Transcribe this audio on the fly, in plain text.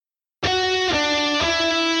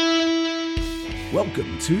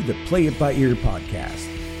Welcome to the Play It By Ear podcast.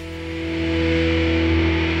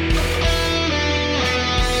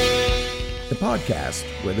 The podcast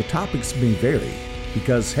where the topics may vary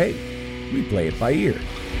because, hey, we play it by ear.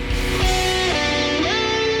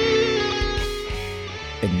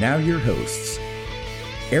 And now your hosts,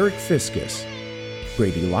 Eric Fiskus,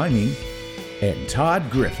 Brady Liming, and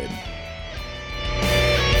Todd Griffin.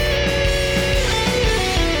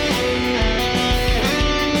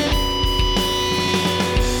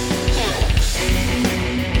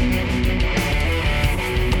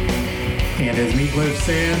 And as Meatloaf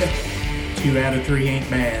said, 2 out of 3 ain't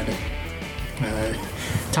bad.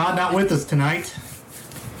 Todd not with us tonight.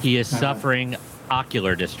 He is suffering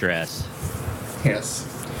ocular distress. Yes.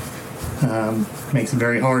 Makes it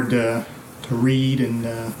very hard to read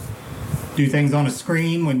and do things on a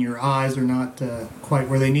screen when your eyes are not quite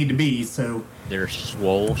where they need to be. So They're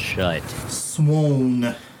swole shut.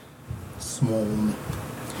 Swollen.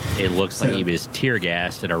 It looks like he was tear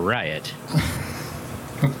gassed at a riot.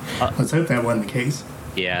 Let's hope that wasn't the case.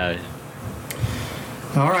 Yeah.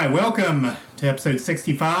 All right, welcome to episode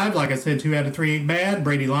 65. Like I said, 2 out of 3 ain't bad.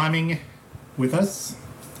 Brady Liming with us.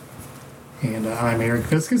 And I'm Eric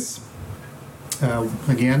Fiskus.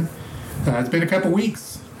 Again, it's been a couple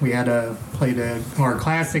weeks. We had played our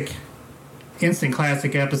classic, instant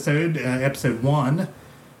classic episode, episode 1.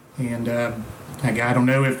 And I don't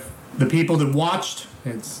know if the people that watched,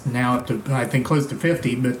 it's now up to, I think, close to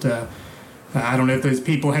 50, but I don't know if those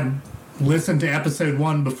people had listened to episode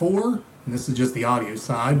 1 before, and this is just the audio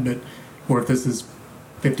side, or if this is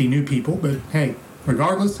 50 new people. But hey,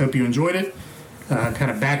 regardless, hope you enjoyed it.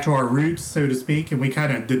 Kind of back to our roots, so to speak, and we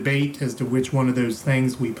kind of debate as to which one of those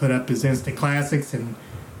things we put up as instant classics, and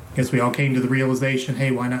I guess we all came to the realization,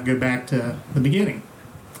 hey, why not go back to the beginning?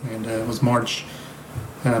 And it was March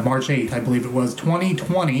 8th, I believe it was,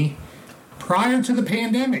 2020, prior to the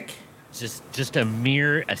pandemic. Just a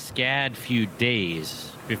scad few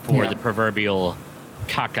days before the proverbial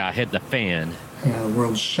caca hit the fan. Yeah, the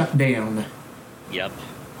world shut down. Yep.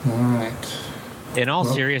 All right. In all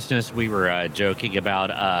seriousness, we were joking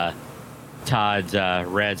about Todd's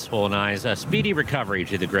red swollen eyes. A speedy recovery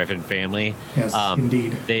to the Griffin family. Yes,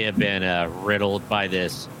 indeed. They have been riddled by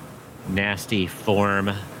this nasty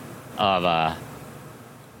form of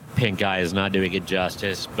pink eye. Is not doing it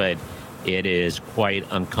justice, but it is quite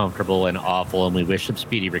uncomfortable and awful, and we wish them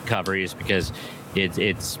speedy recoveries because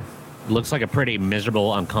it's looks like a pretty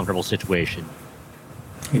miserable, uncomfortable situation.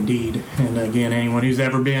 Indeed. And again, anyone who's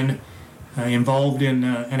ever been involved in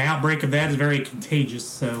an outbreak of that is very contagious.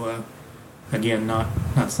 So, again, not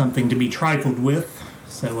something to be trifled with.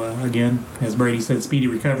 So, again, as Brady said, speedy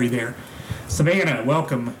recovery there. Savannah,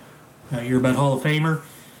 welcome, Earbud Hall of Famer.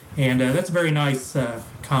 And that's a very nice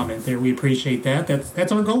comment there. We appreciate that.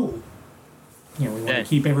 That's our goal. You know, we want to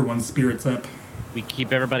keep everyone's spirits up. We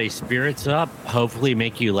keep everybody's spirits up, hopefully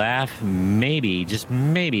make you laugh, maybe, just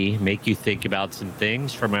maybe, make you think about some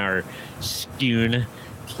things from our skewed,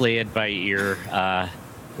 play it by ear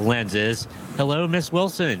lenses. Hello, Miss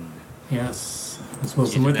Wilson. Yes, Miss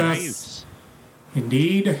Wilson with us.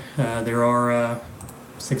 Indeed. There are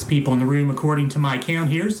 6 people in the room according to my count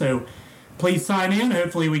here, so please sign in.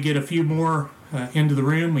 Hopefully we get a few more into the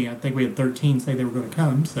room. I think we had 13 say they were going to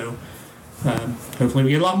come, so hopefully we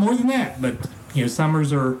get a lot more than that. But, you know,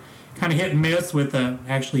 summers are kind of hit and miss with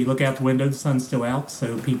actually look out the window, the sun's still out,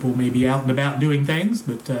 so people may be out and about doing things.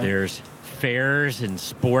 But there's fairs and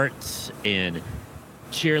sports and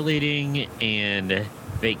cheerleading and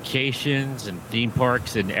vacations and theme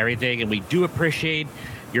parks and everything, and we do appreciate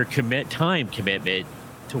your time commitment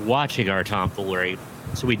to watching our tomfoolery,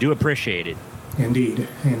 so we do appreciate it. Indeed.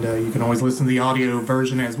 And you can always listen to the audio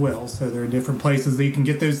version as well. So there are different places that you can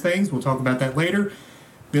get those things. We'll talk about that later.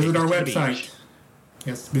 Visit our website.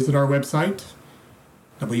 Yes, visit our website,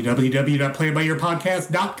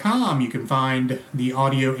 www.playitbyearpodcast.com. You can find the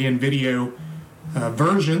audio and video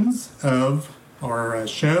versions of our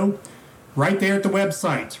show right there at the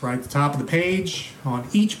website, right at the top of the page. On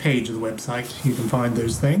each page of the website, you can find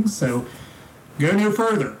those things. So go no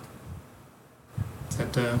further.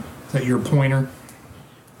 Is that your pointer?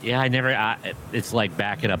 Yeah, it's like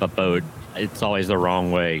backing up a boat. It's always the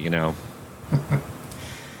wrong way, you know.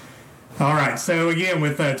 All right, so again,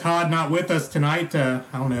 with Todd not with us tonight, I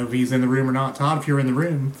don't know if he's in the room or not. Todd, if you're in the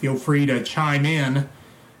room, feel free to chime in.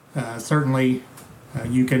 Certainly,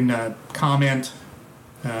 you can comment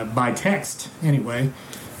by text anyway,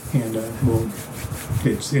 and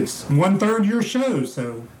it's 1/3 your show,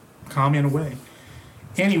 so comment away.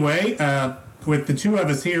 Anyway, with the 2 of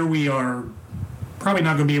us here, we are probably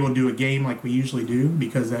not going to be able to do a game like we usually do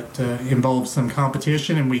because that involves some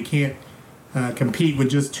competition, and we can't compete with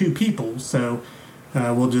just two people. So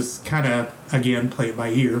we'll just kind of, again, play it by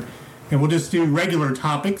ear. And we'll just do regular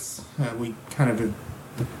topics. We kind of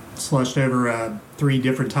slushed over 3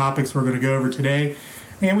 different topics we're going to go over today.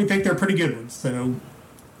 And we think they're pretty good ones. So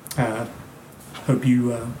hope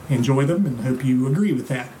you enjoy them and hope you agree with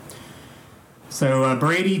that. So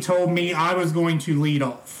Brady told me I was going to lead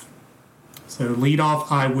off. So lead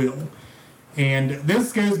off I will. And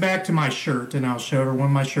this goes back to my shirt, and I'll show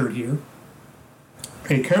everyone my shirt here.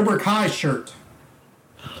 A Cobra Kai shirt.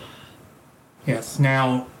 Yes,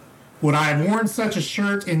 now, would I have worn such a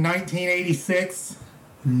shirt in 1986?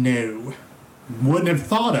 No. Wouldn't have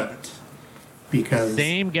thought of it. Because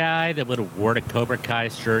same guy that would have worn a Cobra Kai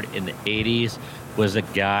shirt in the 80s was a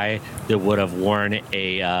guy that would have worn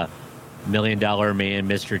a $1 Million Man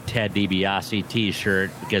Mr. Ted DiBiase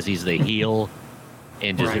t-shirt because he's the heel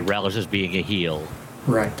and just relishes being a heel.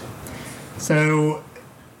 Right. So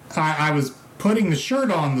I was putting the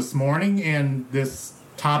shirt on this morning and this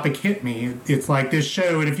topic hit me. It's like this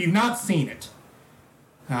show, and if you've not seen it,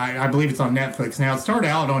 I believe it's on Netflix. Now, it started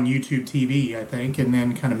out on YouTube TV, I think, and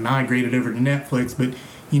then kind of migrated over to Netflix, but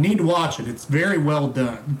you need to watch it. It's very well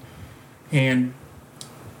done. And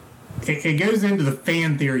it goes into the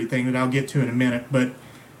fan theory thing that I'll get to in a minute, but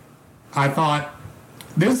I thought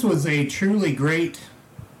this was a truly great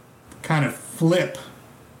kind of flip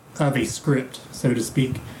of a script, so to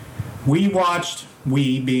speak. We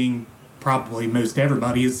being probably most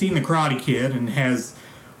everybody, has seen The Karate Kid and has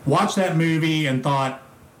watched that movie and thought,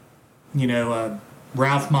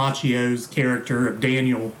 Ralph Macchio's character of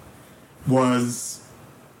Daniel was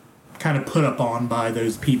kind of put up on by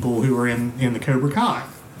those people who were in the Cobra Kai.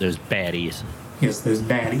 Those baddies. Yes, those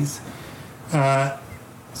baddies.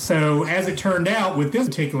 So as it turned out with this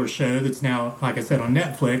particular show that's now, like I said, on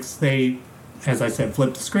Netflix, they, as I said,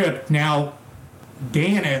 flipped the script. Now,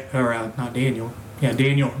 not Daniel. Yeah,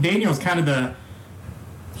 Daniel's kind of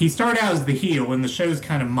he started out as the heel, and the show's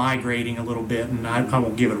kind of migrating a little bit, and I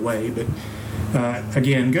won't give it away, but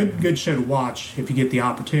again, good show to watch if you get the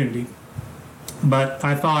opportunity. But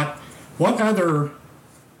I thought, what other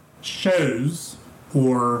shows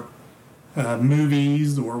or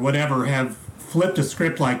movies or whatever have flipped a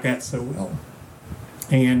script like that so well?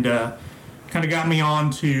 And kind of got me on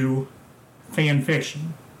to fan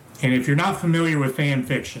fiction. And if you're not familiar with fan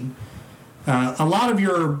fiction, a lot of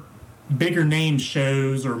your bigger name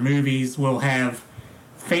shows or movies will have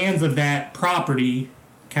fans of that property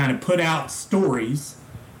kind of put out stories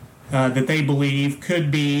that they believe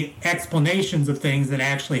could be explanations of things that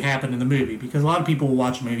actually happened in the movie. Because a lot of people will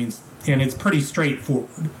watch movies and it's pretty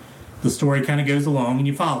straightforward. The story kind of goes along and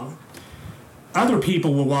you follow it. Other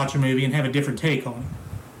people will watch a movie and have a different take on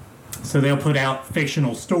it. So they'll put out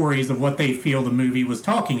fictional stories of what they feel the movie was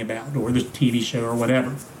talking about, or the TV show or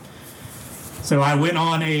whatever. So I went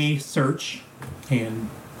on a search, and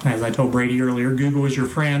as I told Brady earlier, Google is your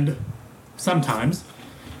friend sometimes,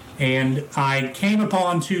 and I came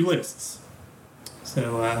upon 2 lists.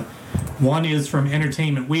 So one is from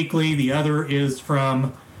Entertainment Weekly, the other is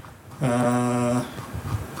from,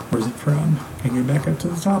 where's it from? Can I go back up to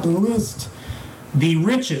the top of the list? The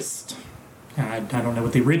Richest. I don't know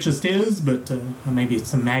what the Richest is, but maybe it's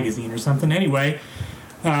some magazine or something. Anyway,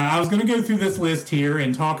 I was going to go through this list here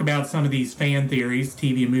and talk about some of these fan theories,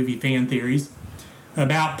 TV and movie fan theories,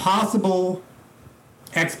 about possible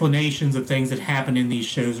explanations of things that happen in these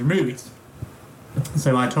shows or movies.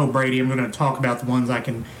 So I told Brady I'm going to talk about the ones I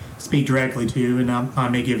can speak directly to, and I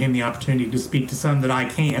may give him the opportunity to speak to some that I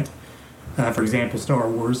can't. For example, Star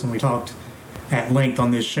Wars, and we talked at length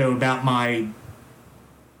on this show about my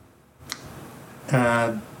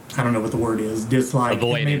I don't know what the word is. Dislike.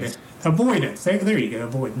 Avoidance. Avoidance. There you go.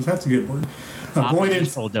 Avoidance. That's a good word.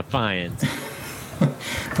 Avoidance. Defiance.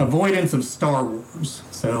 Avoidance of Star Wars.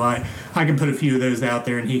 So I can put a few of those out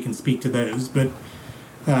there, and he can speak to those. But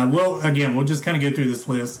we'll just kind of go through this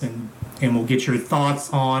list, and we'll get your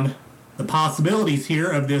thoughts on the possibilities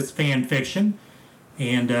here of this fan fiction,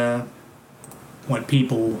 and what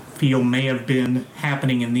people feel may have been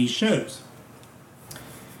happening in these shows.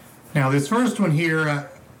 Now, this first one here,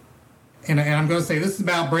 and I'm going to say this is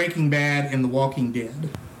about Breaking Bad and The Walking Dead.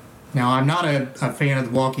 Now, I'm not a fan of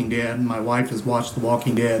The Walking Dead. My wife has watched The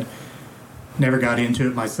Walking Dead. Never got into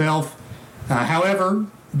it myself. However,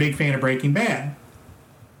 big fan of Breaking Bad.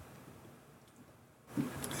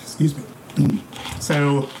 Excuse me.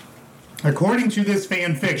 So, according to this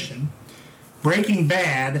fan fiction, Breaking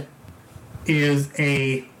Bad is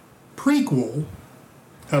a prequel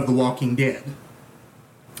of The Walking Dead.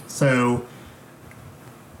 So,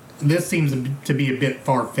 this seems to be a bit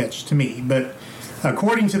far-fetched to me, but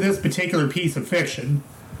according to this particular piece of fiction,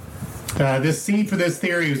 This seed for this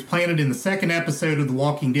theory was planted in the second episode of The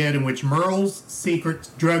Walking Dead, in which Merle's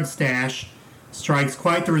secret drug stash strikes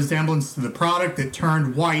quite the resemblance to the product that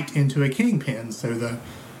turned White into a kingpin. So the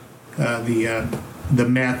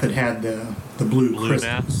meth that had the blue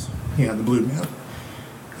crystals. Meth? Yeah, the blue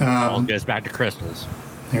meth. All goes back to crystals.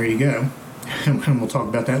 There you go. And we'll talk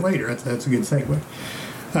about that later. That's a good segue.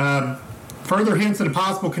 Further hints at a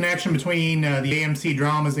possible connection between the AMC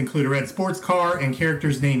dramas include a red sports car and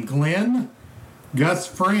characters named Glenn, Gus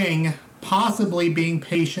Fring possibly being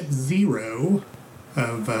patient zero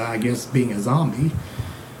of, I guess, being a zombie,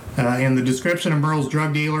 and the description of Merle's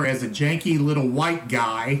drug dealer as a janky little white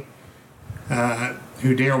guy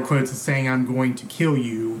who Daryl quotes as saying, "I'm going to kill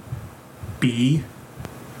you, B."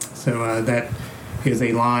 So that is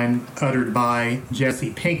a line uttered by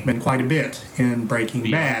Jesse Pinkman quite a bit in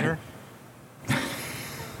Breaking Bad. Author?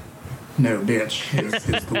 No, bitch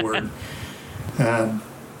is the word.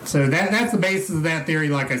 So that's the basis of that theory.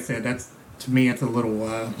 Like I said, that's, to me, it's a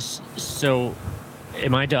little... So,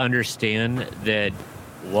 am I to understand that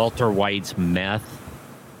Walter White's meth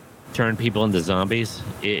turned people into zombies?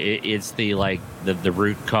 It's the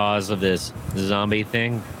root cause of this zombie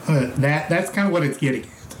thing? That's kind of what it's getting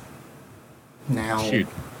at. Now... Shoot.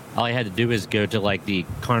 All I had to do is go to, the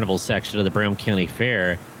carnival section of the Brown County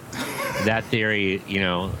Fair. That theory,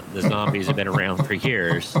 the zombies have been around for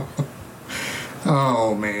years.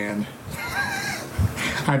 Oh, man.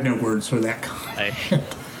 I have no words for that comment.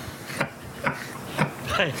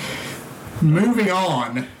 Moving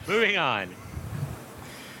on.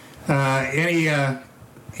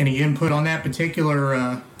 Any input on that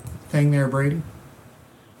particular thing there, Brady?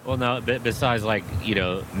 Well, no, besides,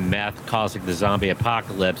 meth causing the zombie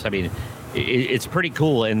apocalypse, I mean... It's pretty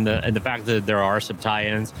cool, and the fact that there are some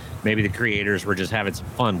tie-ins. Maybe the creators were just having some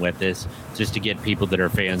fun with this, just to get people that are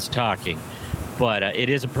fans talking. But it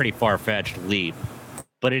is a pretty far-fetched leap.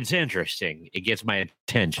 But it's interesting. It gets my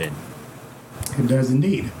attention. It does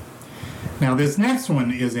indeed. Now, this next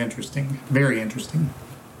one is interesting, very interesting.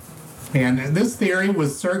 And this theory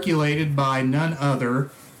was circulated by none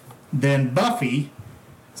other than Buffy,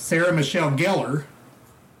 Sarah Michelle Gellar,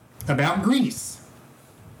 about Grease.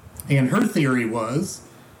 And her theory was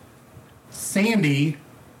Sandy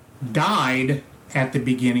died at the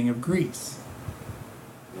beginning of Grease.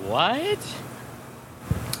 What?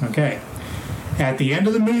 Okay. At the end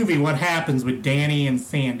of the movie, what happens with Danny and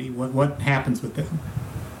Sandy? What happens with them?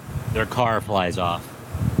 Their car flies off.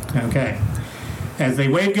 Okay. As they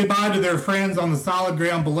wave goodbye to their friends on the solid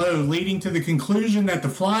ground below, leading to the conclusion that the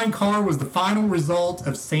flying car was the final result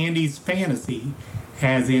of Sandy's fantasy,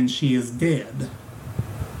 as in she is dead.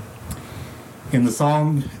 In the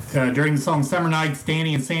song, during the song Summer Nights,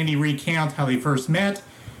 Danny and Sandy recount how they first met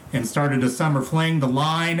and started a summer fling. The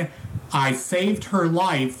line, "I saved her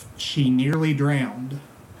life, she nearly drowned,"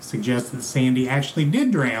 suggests that Sandy actually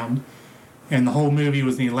did drown, and the whole movie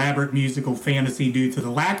was an elaborate musical fantasy due to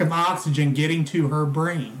the lack of oxygen getting to her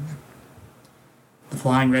brain. The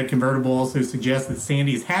flying red convertible also suggests that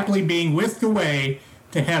Sandy is happily being whisked away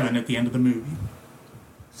to heaven at the end of the movie.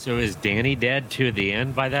 So is Danny dead too at the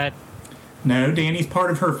end by that? No, Danny's part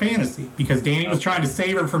of her fantasy, because Danny was trying to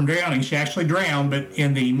save her from drowning. She actually drowned, but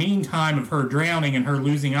in the meantime of her drowning and her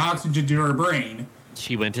losing oxygen to her brain...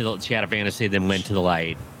 She had a fantasy, then went to the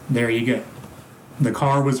light. There you go. The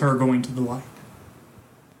car was her going to the light.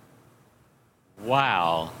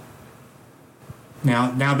 Wow.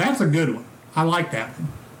 Now that's a good one. I like that one.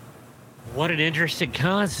 What an interesting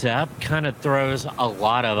concept. Kind of throws a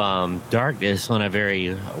lot of darkness on a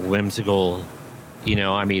very whimsical...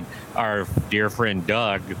 our dear friend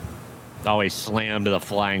Doug always slammed the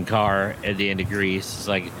flying car at the end of Grease. It's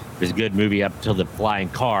like, it was a good movie up till the flying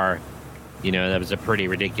car. That was a pretty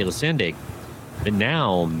ridiculous ending. But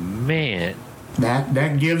now, man...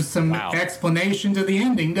 That gives some explanation to the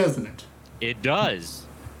ending, doesn't it? It does.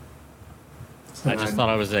 So I just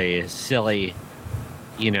thought it was a silly,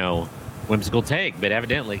 whimsical take, but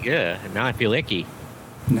evidently, now I feel icky.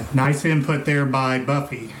 Nice input there by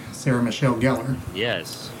Buffy, Sarah Michelle Gellar.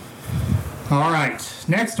 Yes. All right,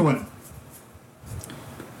 next one.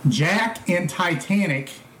 Jack in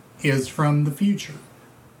Titanic is from the future.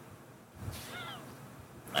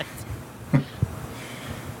 What?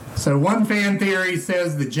 So one fan theory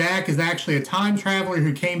says that Jack is actually a time traveler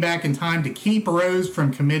who came back in time to keep Rose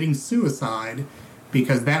from committing suicide,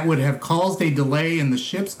 because that would have caused a delay in the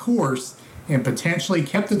ship's course and potentially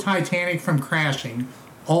kept the Titanic from crashing,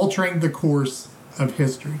 altering the course of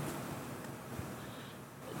history.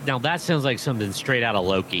 Now that sounds like something straight out of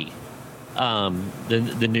Loki.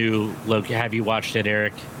 The new Loki. Have you watched it,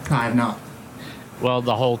 Eric? I have not. Well,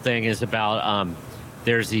 the whole thing is about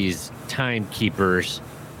there's these timekeepers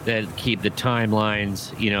that keep the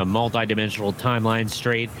timelines, multi-dimensional timelines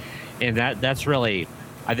straight. And that's really,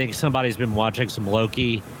 I think somebody's been watching some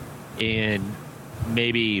Loki and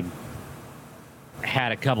maybe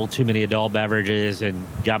had a couple too many adult beverages and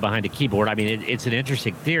got behind a keyboard. I mean, it's an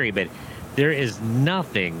interesting theory, but there is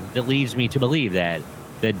nothing that leads me to believe that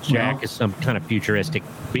Jack is some kind of futuristic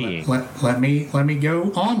being. Let me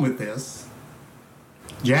go on with this.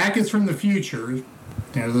 Jack is from the future.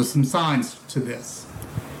 There's some signs to this.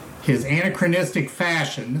 His anachronistic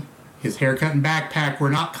fashion, his haircut and backpack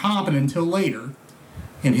were not common until later,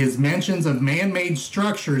 and his mentions of man-made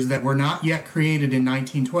structures that were not yet created in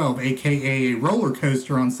 1912, a.k.a. a roller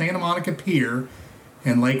coaster on Santa Monica Pier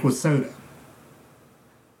and Lake Wissota.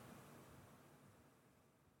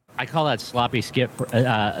 I call that sloppy script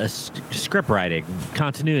writing,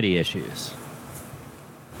 continuity issues.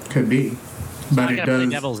 Could be. But I it gotta play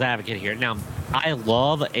does. devil's advocate here. Now, I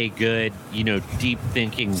love a good, deep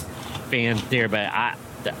thinking fan theory, but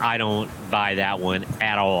I don't buy that one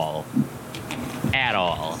at all. At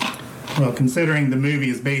all. Well, considering the movie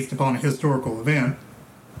is based upon a historical event,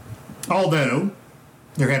 although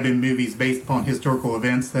there have been movies based upon historical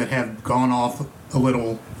events that have gone off a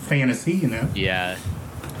little fantasy, Yeah.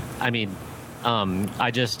 I mean,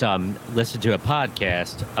 I just listened to a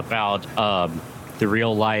podcast about the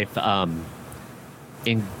real life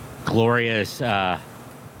Inglorious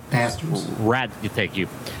Bastards. Thank you.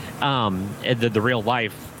 The real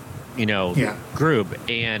life, group,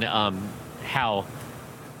 and how,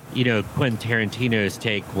 Quentin Tarantino's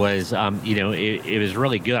take was, it was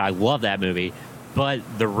really good. I love that movie, but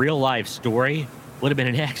the real life story would have been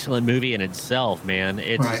an excellent movie in itself, man.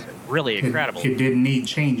 It's really incredible. It didn't need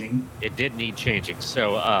changing. It did need changing.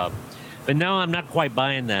 So, but no, I'm not quite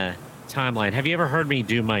buying the timeline. Have you ever heard me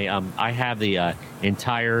do my, I have the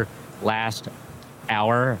entire last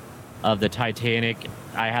hour of the Titanic.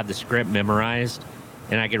 I have the script memorized,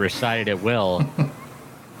 and I can recite it at will.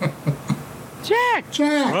 Jack!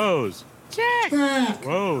 Jack! Rose! Jack! Jack!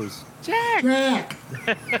 Rose! Jack! Jack!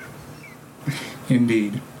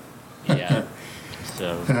 Indeed. Yeah.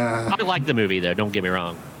 So, I like the movie, though. Don't get me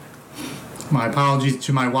wrong. My apologies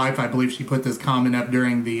to my wife. I believe she put this comment up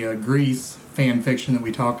during the Grease fan fiction that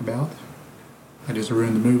we talked about. I just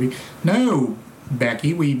ruined the movie. No,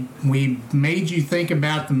 Becky, we made you think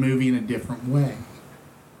about the movie in a different way.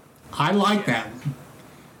 I like that one.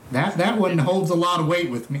 That one holds a lot of weight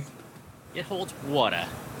with me. It holds water.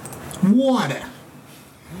 Water.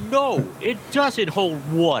 No, it doesn't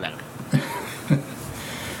hold water.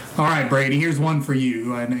 All right, Brady, here's one for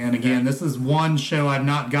you. And again, this is one show I've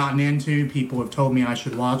not gotten into. People have told me I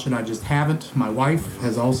should watch it. I just haven't. My wife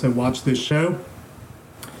has also watched this show.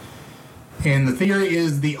 And the theory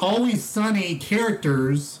is the Always Sunny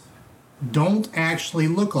characters don't actually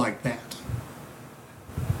look like that.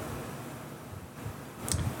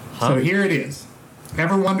 So here it is.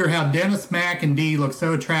 Ever wonder how Dennis, Mac, and Dee look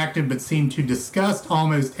so attractive but seem to disgust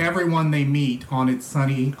almost everyone they meet on It's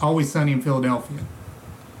Always Sunny in Philadelphia?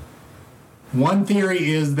 One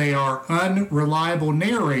theory is they are unreliable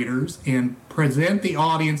narrators and present the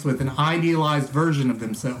audience with an idealized version of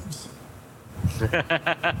themselves.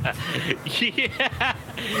 Yeah.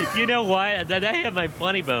 You know what? That I have my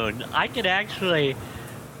funny bone. I could actually...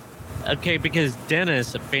 Okay, because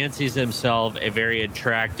Dennis fancies himself a very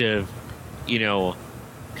attractive, kind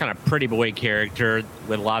of pretty boy character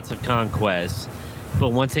with lots of conquests. But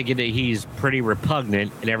once they get it, he's pretty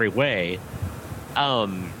repugnant in every way. I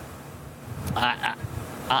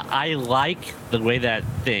like the way that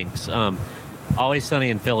thinks. Always Sunny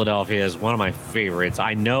in Philadelphia is one of my favorites.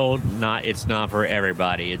 I know it's not for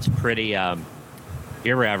everybody. It's pretty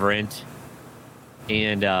irreverent,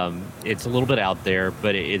 and it's a little bit out there,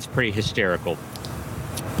 but it's pretty hysterical.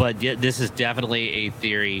 But this is definitely a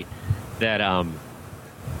theory that I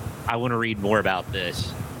want to read more about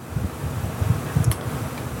this.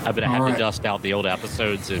 I have to dust out the old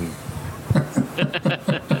episodes and.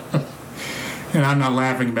 And I'm not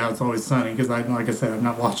laughing about It's Always Sunny because, like I said, I've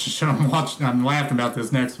not watched the show. I'm laughing about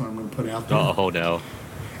this next one I'm going to put out there. Oh, no.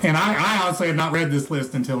 And I honestly have not read this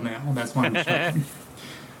list until now. That's why I'm joking.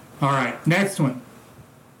 All right, next one.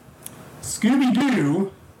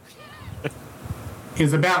 Scooby-Doo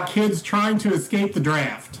is about kids trying to escape the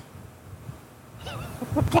draft.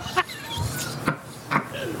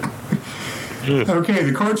 Okay,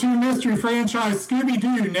 the cartoon mystery franchise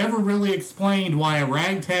Scooby-Doo never really explained why a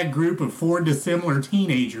ragtag group of 4 dissimilar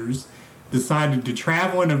teenagers decided to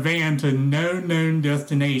travel in a van to no known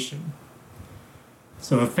destination.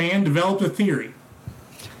 So a fan developed a theory.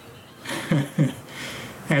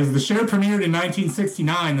 As the show premiered in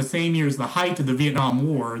 1969, the same year as the height of the Vietnam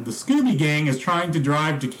War, the Scooby Gang is trying to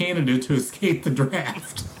drive to Canada to escape the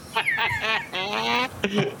draft.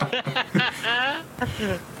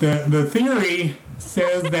 The theory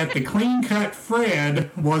says that the clean-cut Fred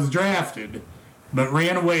was drafted, but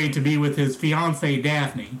ran away to be with his fiancée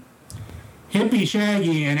Daphne. Hippie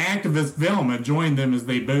Shaggy and activist Velma joined them as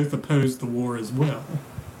they both opposed the war as well.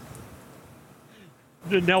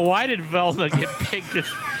 Now, why did Velma get picked as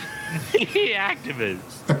the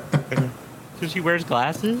activist? So she wears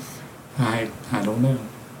glasses? I don't know.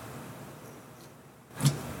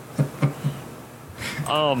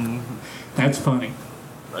 That's funny.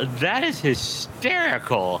 That is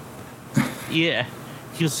hysterical. Yeah.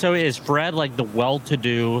 So is Fred like the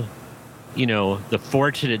well-to-do, the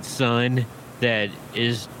fortunate son that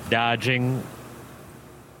is dodging?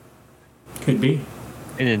 Could be.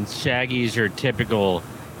 And then Shaggy's your typical,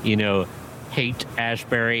 hate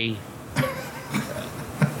Ashbury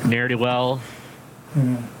ne'er-do-well.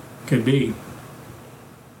 Could be.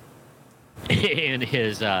 And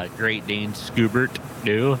his Great Dane Scoobert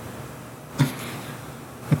do.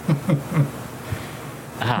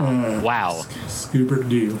 Wow. Scoobert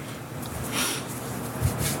do.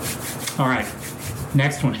 All right.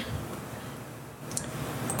 Next one.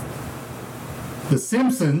 The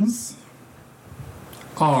Simpsons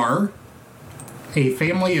are a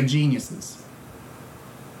family of geniuses.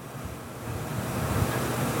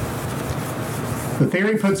 The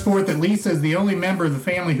theory puts forth that Lisa is the only member of the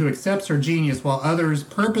family who accepts her genius, while others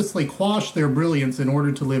purposely quash their brilliance in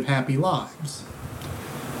order to live happy lives.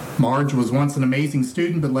 Marge was once an amazing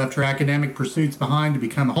student but left her academic pursuits behind to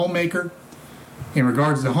become a homemaker. In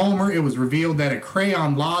regards to Homer, it was revealed that a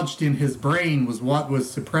crayon lodged in his brain was what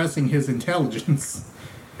was suppressing his intelligence.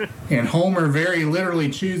 And Homer very literally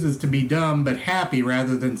chooses to be dumb but happy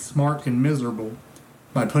rather than smart and miserable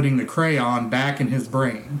by putting the crayon back in his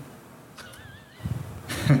brain.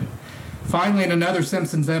 Finally, in another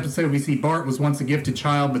Simpsons episode, we see Bart was once a gifted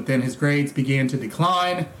child, but then his grades began to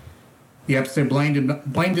decline. The episode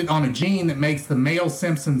blamed it on a gene that makes the male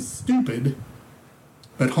Simpsons stupid,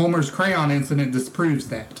 but Homer's crayon incident disproves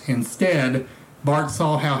that. Instead, Bart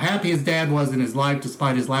saw how happy his dad was in his life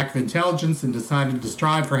despite his lack of intelligence and decided to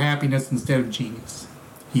strive for happiness instead of genius.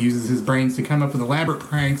 He uses his brains to come up with elaborate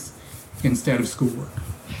pranks instead of schoolwork.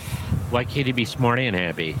 Why can't he be smart and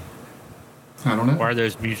happy? I don't know. Or are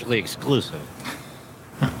those mutually exclusive?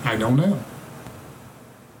 I don't know.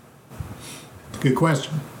 Good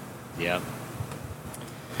question. Yeah.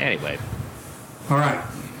 Anyway. All right.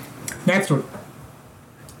 Next one.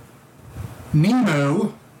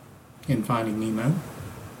 Nemo, in Finding Nemo,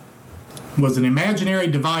 was an imaginary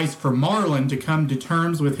device for Marlin to come to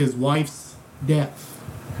terms with his wife's death.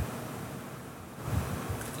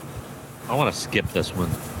 I want to skip this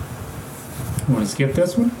one. You want to skip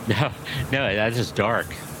this one? No, that's just dark.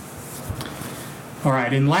 All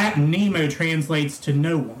right. In Latin, Nemo translates to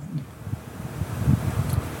no one.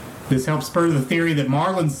 This helps spur the theory that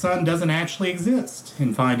Marlin's son doesn't actually exist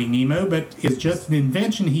in Finding Nemo, but is just an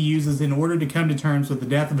invention he uses in order to come to terms with the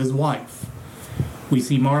death of his wife. We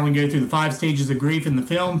see Marlin go through the 5 stages of grief in the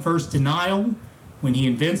film. First, denial, when he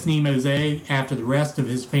invents Nemo's egg after the rest of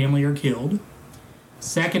his family are killed.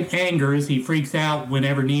 Second, anger, as he freaks out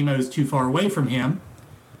whenever Nemo is too far away from him.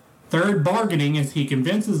 Third, bargaining, as he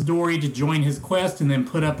convinces Dory to join his quest and then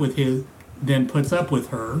puts up with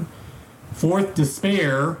her. Fourth,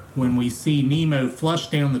 despair, when we see Nemo flush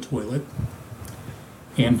down the toilet.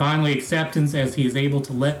 And finally, acceptance, as he is able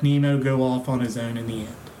to let Nemo go off on his own in the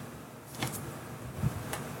end.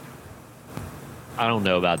 I don't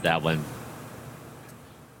know about that one.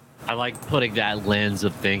 I like putting that lens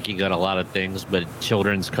of thinking on a lot of things, but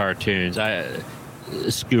children's cartoons,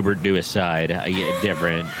 Scoobert do aside, I get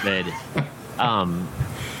different. But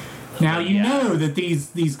now you know that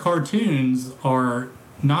these cartoons are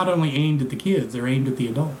not only aimed at the kids, they're aimed at the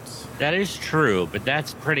adults. That is true, but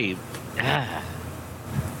that's pretty...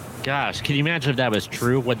 Gosh, can you imagine if that was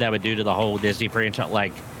true, what that would do to the whole Disney franchise,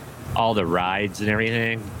 like all the rides and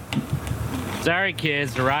everything? Sorry,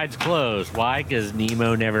 kids, the ride's closed. Why? Because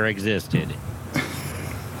Nemo never existed.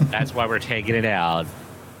 That's why we're taking it out.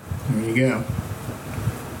 There you go.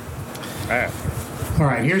 All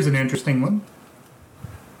right, here's an interesting one.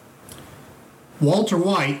 Walter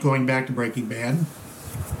White, going back to Breaking Bad,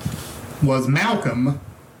 was Malcolm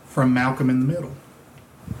from Malcolm in the Middle.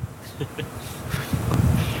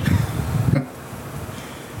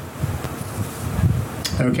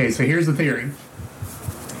 Okay, so here's the theory.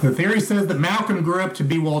 The theory says that Malcolm grew up to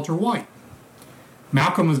be Walter White.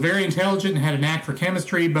 Malcolm was very intelligent and had a knack for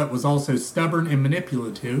chemistry, but was also stubborn and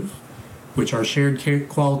manipulative. which are shared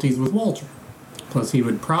qualities with Walter. Plus, he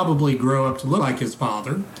would probably grow up to look like his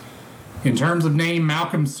father. In terms of name,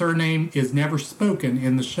 Malcolm's surname is never spoken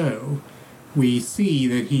in the show. We see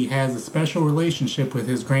that he has a special relationship with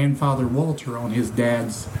his grandfather Walter on his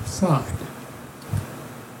dad's side.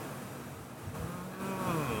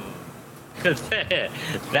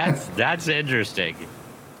 That's interesting.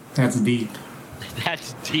 That's deep.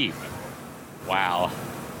 That's deep. Wow.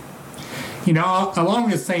 You know, along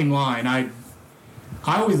the same line, I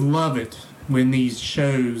always love it when these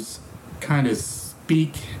shows kind of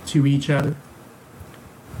speak to each other.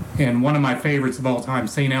 And one of my favorites of all time,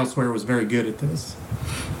 St. Elsewhere, was very good at this.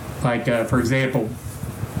 Like, for example,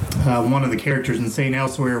 one of the characters in St.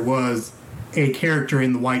 Elsewhere was a character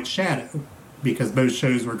in The White Shadow, because both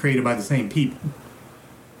shows were created by the same people.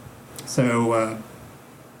 So,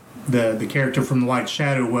 the character from The White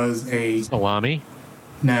Shadow was a... Salami?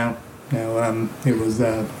 No, it was,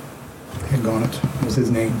 What was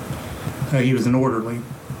his name? He was an orderly.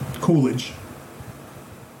 Coolidge.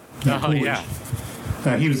 Coolidge. Yeah.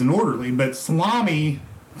 He was an orderly, but Salami,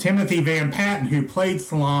 Timothy Van Patten, who played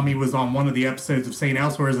Salami, was on one of the episodes of St.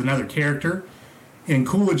 Elsewhere as another character. And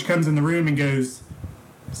Coolidge comes in the room and goes,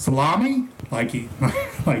 "Salami?" Like,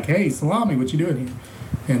 "Hey, Salami, what you doing here?"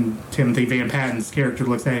 And Timothy Van Patten's character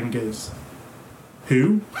looks at him and goes,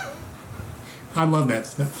 "Who?" I love that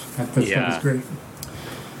stuff. That stuff is great.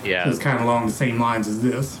 Yeah. So it's kind of along the same lines as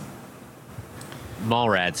this.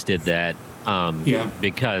 Mallrats did that.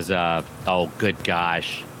 Because, oh, good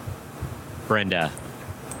gosh. Brenda.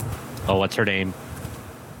 Oh, what's her name?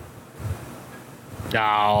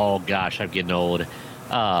 Oh, gosh, I'm getting old.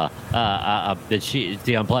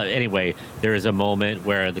 Anyway, there is a moment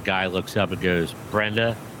where the guy looks up and goes,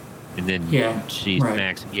 "Brenda," and then she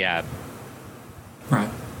smacks. Yeah. Right.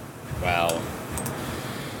 Wow.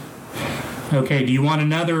 Okay, do you want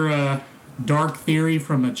another dark theory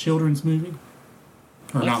from a children's movie?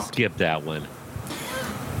 Or Let's not? skip that one.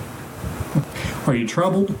 Are you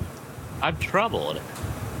troubled? I'm troubled.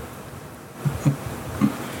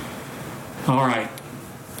 All right.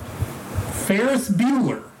 Ferris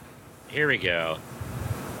Bueller. Here we go.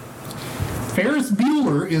 Ferris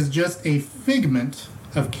Bueller is just a figment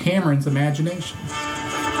of Cameron's imagination.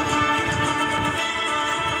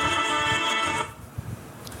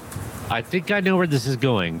 I think I know where this is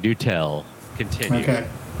going. Do tell. Continue. Okay.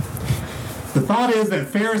 The thought is that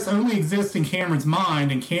Ferris only exists in Cameron's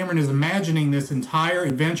mind, and Cameron is imagining this entire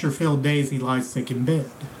adventure-filled day as he lies sick in bed.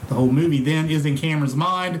 The whole movie then is in Cameron's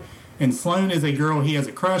mind, and Sloane is a girl he has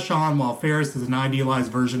a crush on, while Ferris is an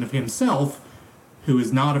idealized version of himself who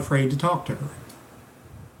is not afraid to talk to her.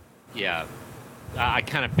 Yeah. I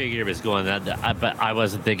kind of figured it was going that, but I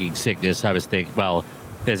wasn't thinking sickness. I was thinking,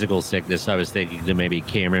 physical sickness. I was thinking that maybe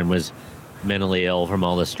Cameron was mentally ill from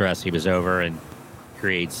all the stress he was over and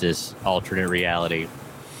creates this alternate reality.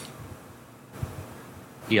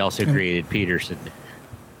 He also created Peterson.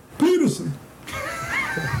 Peterson!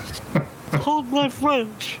 Hold my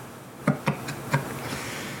French.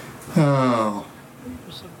 Oh.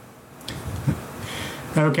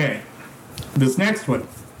 Okay. This next one,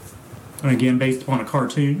 again, based upon a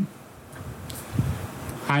cartoon.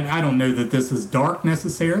 I don't know that this is dark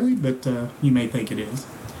necessarily, but you may think it is.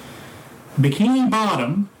 Bikini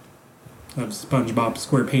Bottom, of SpongeBob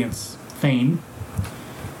SquarePants fame,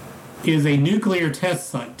 is a nuclear test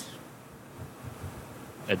site.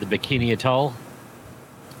 At the Bikini Atoll?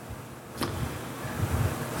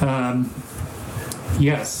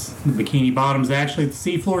 Yes, the Bikini Bottom is actually the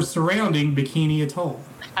seafloor surrounding Bikini Atoll,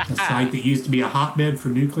 a site that used to be a hotbed for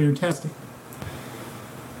nuclear testing.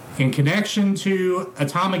 In connection to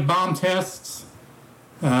atomic bomb tests,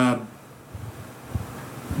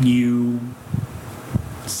 you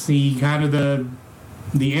see kind of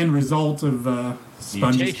the end result of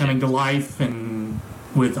sponges Mutation. coming to life and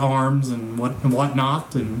with arms and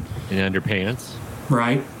whatnot and underpants.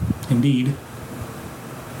 Right, indeed.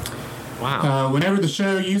 Wow. Whenever the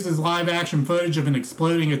show uses live action footage of an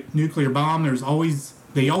exploding nuclear bomb,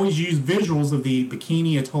 they always use visuals of the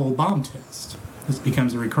Bikini Atoll bomb test. This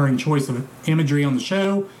becomes a recurring choice of imagery on the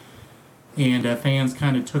show, and fans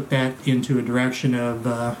kind of took that into a direction of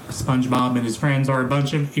SpongeBob and his friends are a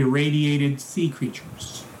bunch of irradiated sea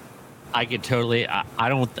creatures. I could totally.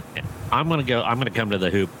 I'm gonna come to the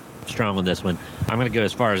hoop strong on this one. I'm gonna go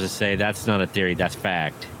as far as to say that's not a theory. That's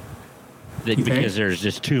fact. Because there's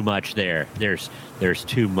just too much there. There's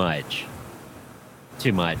too much.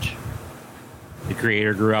 Too much. The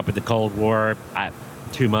creator grew up in the Cold War.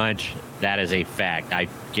 Too much. That is a fact. I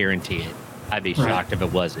guarantee it. I'd be shocked if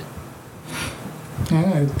it wasn't.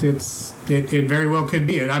 It very well could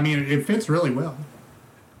be it. I mean, it fits really well.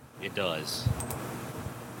 It does.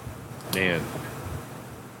 Man.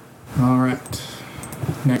 All right.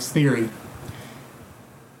 Next theory.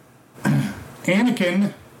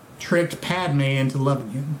 Anakin tricked Padme into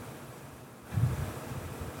loving him.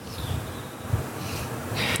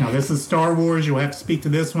 Now, this is Star Wars. You'll have to speak to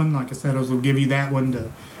this one. Like I said, I will give you that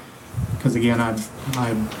one because again, I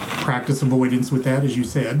practice avoidance with that, as you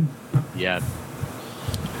said. Yeah.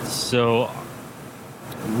 So,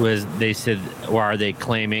 are they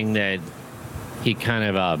claiming that he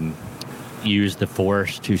kind of used the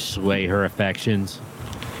Force to sway her affections?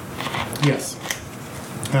 Yes.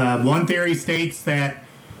 One theory states that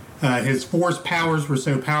his Force powers were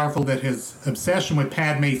so powerful that his obsession with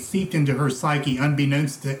Padme seeped into her psyche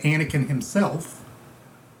unbeknownst to Anakin himself.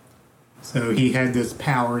 So he had this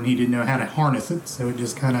power and he didn't know how to harness it, so it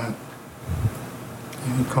just kind of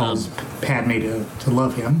caused Padme to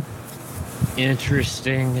love him.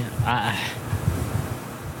 Interesting. I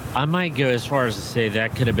might go as far as to say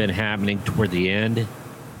that could have been happening toward the end,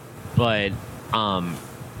 but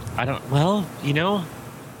I don't. Well,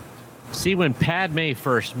 see, when Padme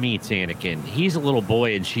first meets Anakin, he's a little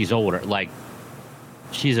boy and she's older, like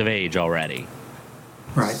she's of age already.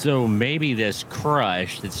 Right. So maybe this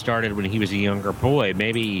crush that started when he was a younger boy,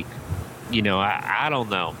 maybe, I don't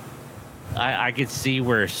know. I could see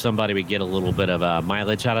where somebody would get a little bit of a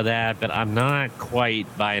mileage out of that, but I'm not quite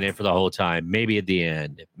buying it for the whole time. Maybe at the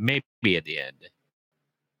end.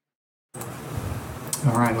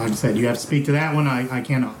 All right, like I said, you have to speak to that one. I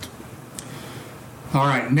cannot. All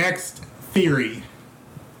right, next theory.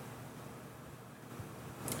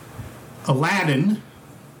 Aladdin,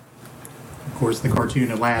 of course, the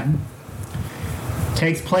cartoon Aladdin,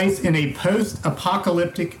 takes place in a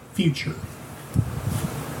post-apocalyptic future.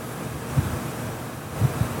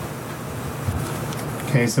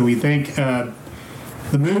 Okay, so we think the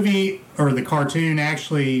movie or the cartoon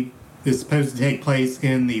actually is supposed to take place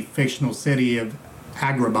in the fictional city of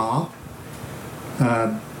Agrabah,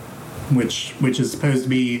 which is supposed to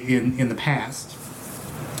be in the past.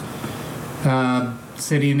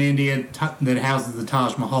 City in India that houses the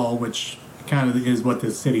Taj Mahal, which kind of is what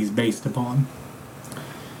this city is based upon.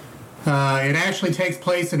 It actually takes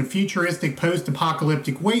place in a futuristic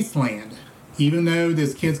post-apocalyptic wasteland. Even though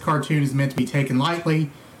this kid's cartoon is meant to be taken lightly,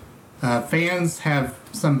 some fans have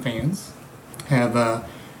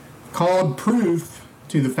called proof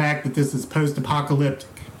to the fact that this is post-apocalyptic.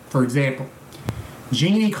 For example,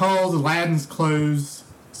 Genie calls Aladdin's clothes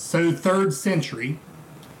so 3rd century,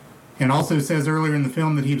 and also says earlier in the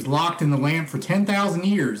film that he was locked in the lamp for 10,000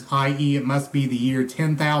 years, i.e. it must be the year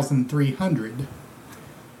 10,300.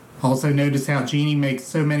 Also notice how Genie makes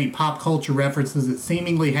so many pop culture references that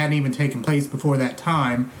seemingly hadn't even taken place before that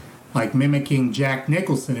time, like mimicking Jack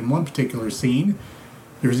Nicholson in one particular scene.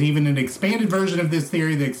 There's even an expanded version of this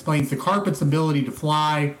theory that explains the carpet's ability to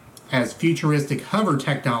fly as futuristic hover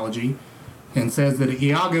technology, and says that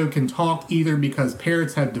Iago can talk either because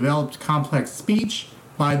parrots have developed complex speech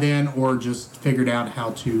by then, or just figured out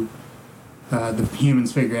how to, the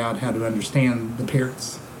humans figured out how to understand the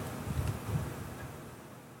parrots.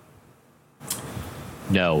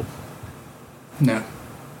 No.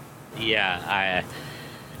 Yeah,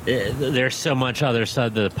 there's so much other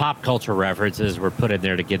stuff. The pop culture references were put in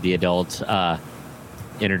there to get the adults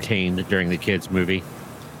entertained during the kids' movie.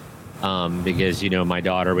 Because, my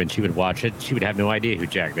daughter, when she would watch it, she would have no idea who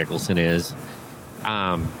Jack Nicholson is.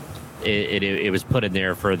 It was put in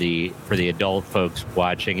there for the adult folks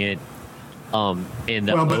watching it. In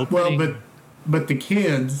the opening, But the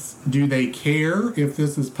kids, do they care if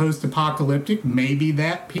this is post-apocalyptic? Maybe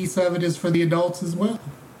that piece of it is for the adults as well.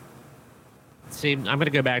 See, I'm going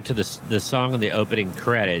to go back to the song in the opening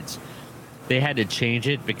credits. They had to change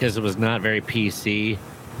it because it was not very PC.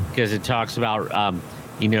 Because it talks about,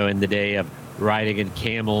 in the day of riding in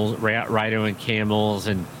camels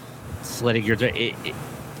and slitting your...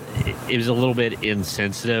 It was a little bit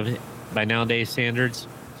insensitive by nowadays standards.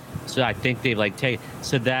 So I think they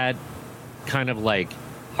so that kind of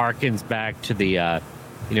harkens back to the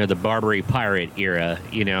the Barbary pirate era,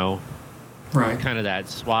 right? Kind of that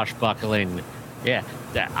swashbuckling. Yeah,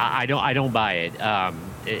 I don't buy it.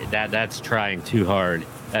 That's trying too hard.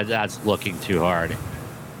 That's looking too hard.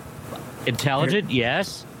 Intelligent,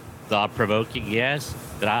 yes. Thought-provoking, yes.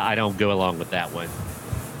 But I don't go along with that one.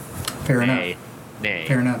 Fair enough.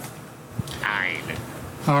 Fair enough. Fine.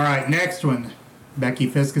 All right, next one.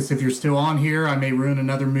 Becky Fiskus, if you're still on here, I may ruin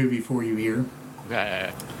another movie for you here.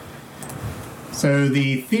 So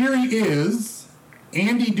the theory is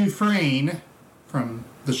Andy Dufresne from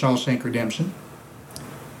The Shawshank Redemption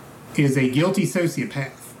is a guilty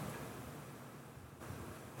sociopath.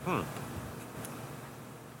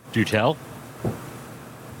 Do tell.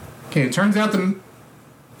 Okay, it turns out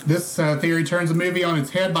this theory turns the movie on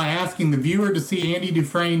its head by asking the viewer to see Andy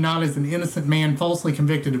Dufresne not as an innocent man falsely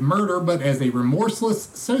convicted of murder, but as a remorseless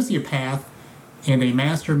sociopath and a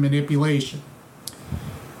master of manipulation.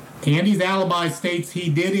 Andy's alibi states he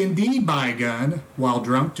did indeed buy a gun while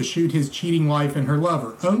drunk to shoot his cheating wife and her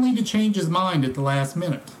lover, only to change his mind at the last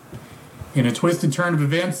minute. In a twisted turn of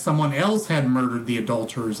events, someone else had murdered the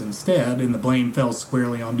adulterers instead, and the blame fell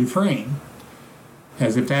squarely on Dufresne.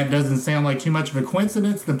 As if that doesn't sound like too much of a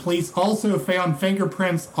coincidence, the police also found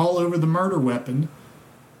fingerprints all over the murder weapon.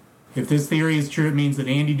 If this theory is true, it means that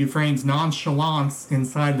Andy Dufresne's nonchalance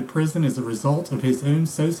inside the prison is a result of his own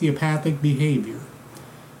sociopathic behavior.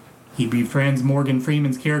 He befriends Morgan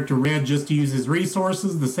Freeman's character Red just to use his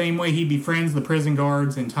resources, the same way he befriends the prison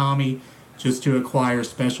guards and Tommy just to acquire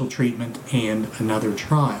special treatment and another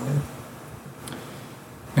trial.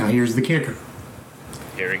 Now here's the kicker.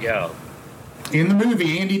 Here we go. In the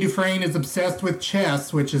movie, Andy Dufresne is obsessed with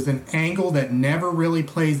chess, which is an angle that never really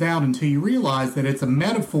plays out until you realize that it's a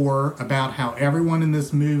metaphor about how everyone in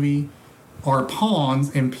this movie are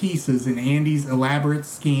pawns and pieces in Andy's elaborate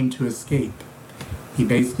scheme to escape. He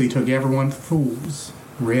basically took everyone for fools.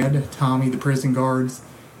 Red, Tommy, the prison guards,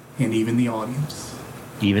 and even the audience.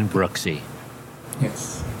 Even Brooksy.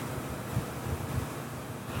 Yes.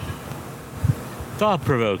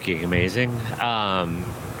 Thought-provoking, amazing.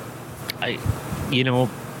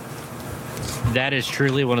 That is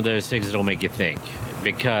truly one of those things that'll make you think.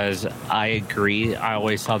 Because I agree, I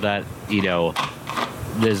always saw that,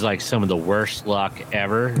 there's like some of the worst luck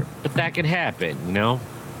ever, but that can happen,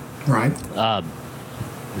 Right.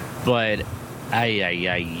 But,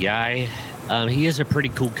 he is a pretty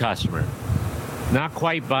cool customer. Not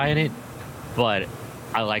quite buying it, but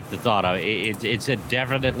I like the thought of it. It's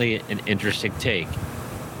definitely an interesting take.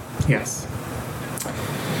 Yes.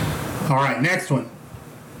 All right, next one.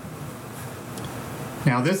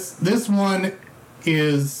 Now this one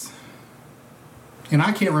is, and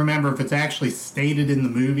I can't remember if it's actually stated in the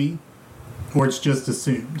movie or it's just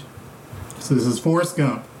assumed. So this is Forrest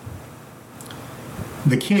Gump.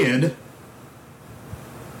 The kid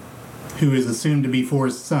who is assumed to be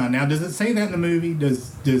Forrest's son. Now, does it say that in the movie?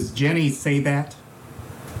 Does Jenny say that?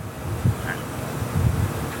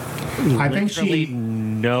 I think she...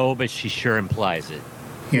 No, but she sure implies it.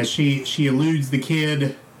 Yeah, she alludes the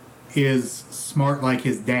kid is smart like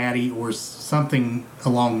his daddy or something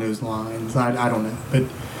along those lines. I don't know. But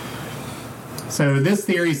so this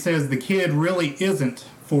theory says the kid really isn't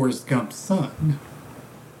Forrest Gump's son.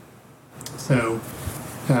 So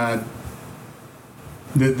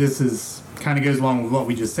this is kind of goes along with what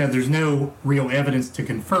we just said. There's no real evidence to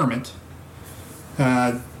confirm it.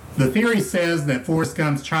 The theory says that Forrest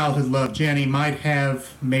Gump's childhood love, Jenny, might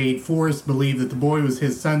have made Forrest believe that the boy was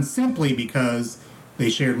his son simply because they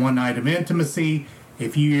shared one night of intimacy a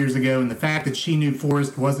few years ago, and the fact that she knew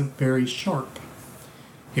Forrest wasn't very sharp.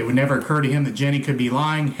 It would never occur to him that Jenny could be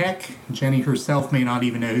lying. Heck, Jenny herself may not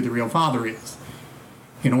even know who the real father is.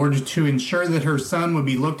 In order to ensure that her son would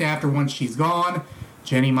be looked after once she's gone,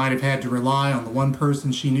 Jenny might have had to rely on the one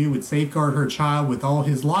person she knew would safeguard her child with all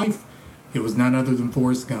his life. It was none other than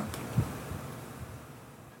Forrest Gump.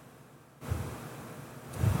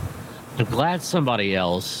 I'm glad somebody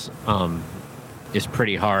else is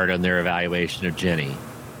pretty hard on their evaluation of Jenny.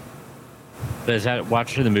 Because I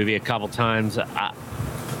watched her in the movie a couple times. I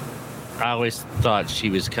always thought she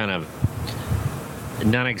was kind of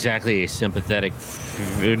not exactly a sympathetic.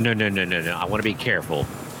 No. I want to be careful.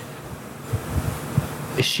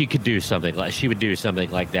 She would do something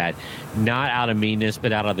like that, not out of meanness,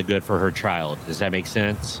 but out of the good for her child. Does that make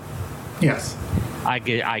sense? Yes.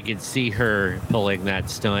 I could see her pulling that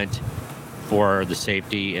stunt for the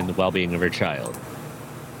safety and the well-being of her child.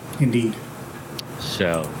 Indeed.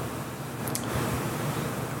 So.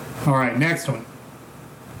 All right, next one.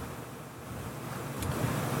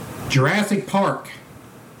 Jurassic Park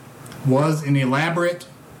was an elaborate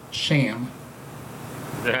sham.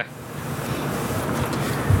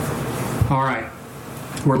 All right.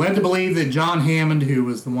 We're led to believe that John Hammond, who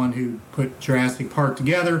was the one who put Jurassic Park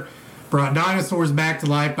together, brought dinosaurs back to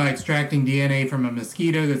life by extracting DNA from a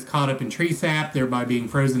mosquito that's caught up in tree sap, thereby being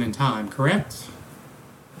frozen in time, correct?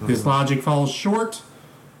 Mm-hmm. This logic falls short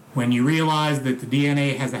when you realize that the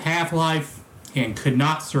DNA has a half-life and could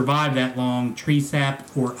not survive that long, tree sap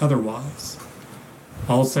or otherwise.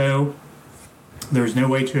 Also, there's no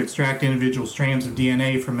way to extract individual strands of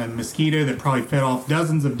DNA from a mosquito that probably fed off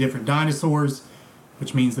dozens of different dinosaurs,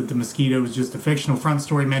 which means that the mosquito is just a fictional front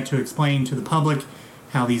story meant to explain to the public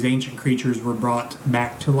how these ancient creatures were brought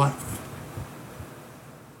back to life.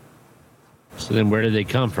 So then where did they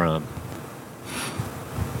come from?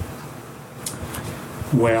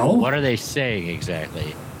 Well, What are they saying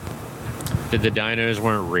exactly? That the dinos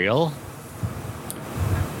weren't real?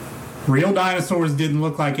 real dinosaurs didn't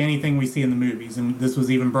look like anything we see in the movies, and this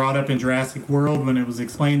was even brought up in Jurassic World when it was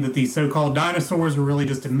explained that these so-called dinosaurs were really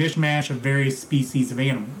just a mishmash of various species of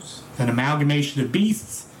animals, an amalgamation of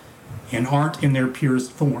beasts, and aren't in their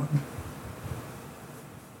purest form.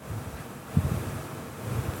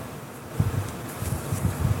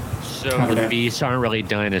 So How did the that- beasts aren't really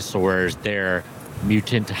dinosaurs, they're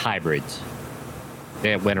mutant hybrids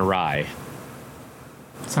that went awry.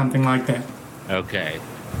 Something like that. Okay.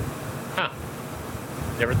 Huh.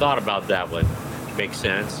 Never thought about that one. Makes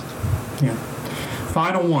sense. Yeah.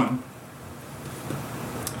 Final one.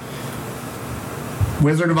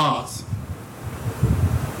 Wizard of Oz.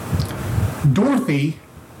 Dorothy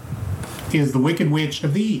is the Wicked Witch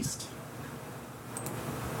of the East.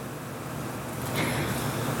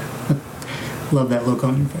 Love that look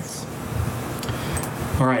on your face.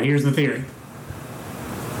 All right, here's the theory.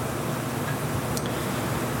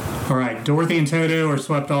 All right, Dorothy and Toto are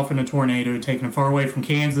swept off in a tornado, taken far away from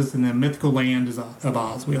Kansas in the mythical land of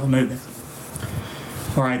Oz. We all know that.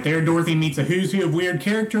 All right, there Dorothy meets a who's who of weird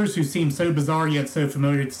characters who seem so bizarre yet so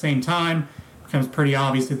familiar at the same time. It becomes pretty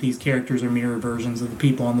obvious that these characters are mirror versions of the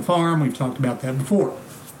people on the farm. We've talked about that before.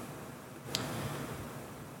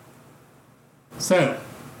 So,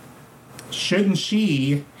 shouldn't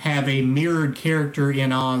she have a mirrored character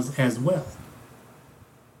in Oz as well?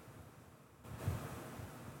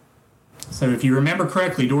 So if you remember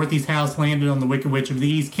correctly, Dorothy's house landed on the Wicked Witch of the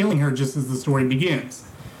East, killing her just as the story begins.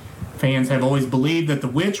 Fans have always believed that the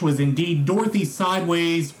witch was indeed Dorothy's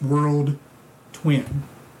sideways world twin.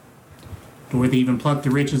 Dorothy even plucked the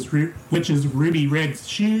witch's ruby red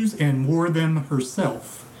shoes and wore them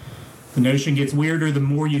herself. The notion gets weirder the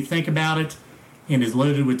more you think about it, and is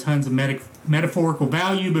loaded with tons of metaphorical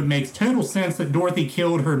value, but makes total sense that Dorothy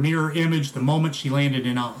killed her mirror image the moment she landed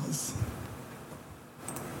in Oz.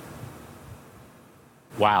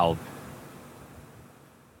 Wow.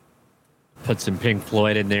 Put some Pink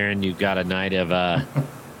Floyd in there, and you've got a night of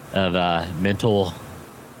mental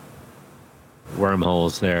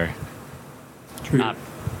wormholes there. True.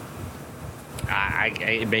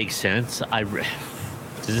 It makes sense.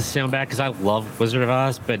 Does this sound bad? Because I love Wizard of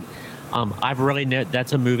Oz, but I've really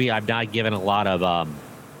that's a movie I've not given a lot of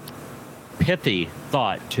pithy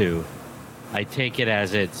thought to. I take it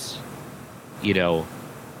as it's,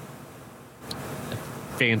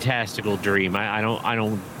 fantastical dream. I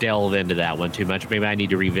don't delve into that one too much. Maybe I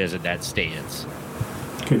need to revisit that stance.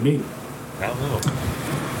 Could be. I don't know.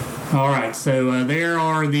 All right, so there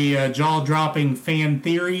are the jaw-dropping fan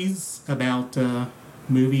theories about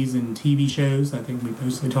movies and TV shows. I think we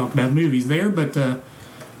mostly talked about movies there, but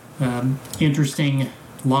interesting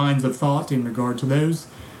lines of thought in regard to those.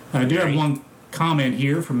 I do have one comment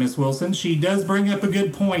here from Miss Wilson. She does bring up a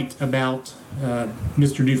good point about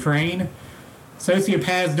Mr. Dufresne.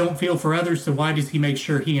 Sociopaths don't feel for others, so why does he make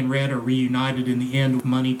sure he and Red are reunited in the end with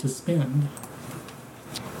money to spend?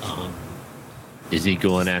 Is he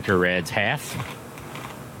going after Red's half?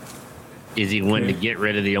 Is he wanting to get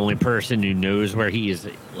rid of the only person who knows where he is?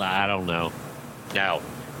 I don't know. No,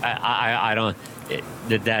 I don't.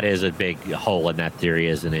 That is a big hole in that theory,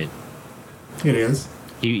 isn't it? It is.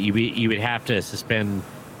 You would have to suspend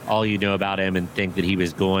all you know about him and think that he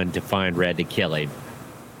was going to find Red to kill him.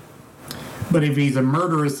 But if he's a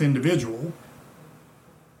murderous individual,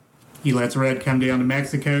 he lets Red come down to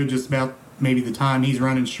Mexico just about maybe the time he's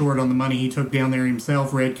running short on the money he took down there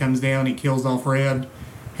himself. Red comes down, he kills off Red,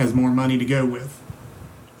 has more money to go with.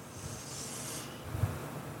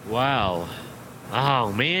 Wow.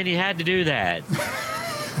 Oh, man, you had to do that.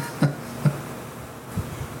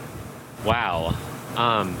 Wow.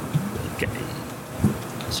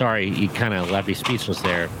 Sorry, you kind of left me speechless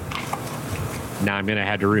there. Now I'm going to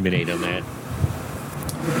have to ruminate on that.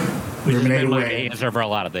 Which has been my answer for a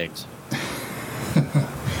lot of things.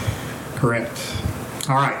 Correct.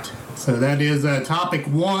 All right. So that is topic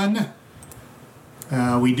one.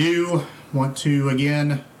 We do want to,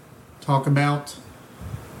 again, talk about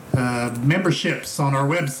memberships on our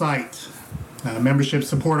website. Memberships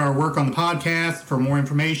support our work on the podcast. For more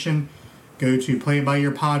information, go to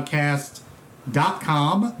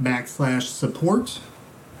playitbyyourpodcast.com/support.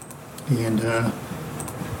 And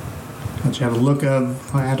let you have a look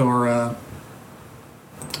at our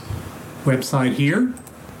website here.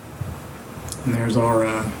 And there's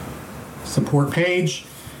our support page.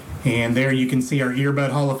 And there you can see our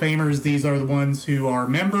Earbud Hall of Famers. These are the ones who are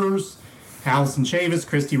members. Allison Chavis,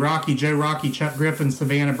 Christy Rocky, Joe Rocky, Chuck Griffin,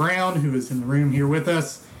 Savannah Brown, who is in the room here with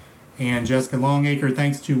us. And Jessica Longacre,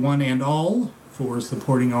 thanks to one and all for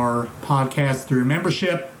supporting our podcast through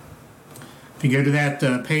membership. If you go to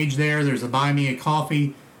that page there's a Buy Me a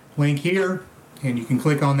Coffee link here, and you can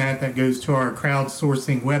click on that. That goes to our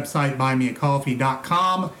crowdsourcing website,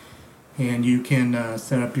 buymeacoffee.com, and you can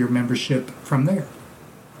set up your membership from there.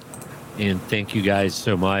 And thank you guys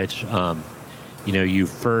so much. You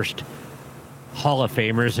first Hall of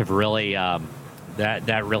Famers have really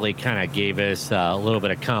that really kind of gave us a little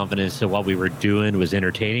bit of confidence that what we were doing was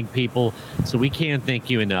entertaining people. So we can't thank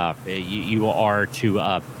you enough. You are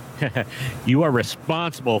you are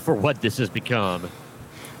responsible for what this has become.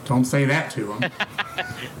 Don't say that to them.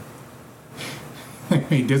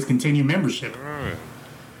 They discontinue membership.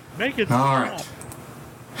 Make it all right.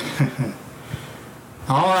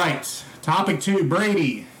 All right. Topic 2,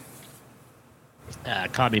 Brady.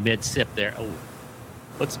 Caught me mid-sip there. Oh,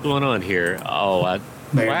 what's going on here? Oh,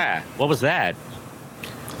 wow. What was that?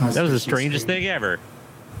 That was the strangest thing ever.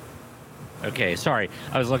 Okay, sorry.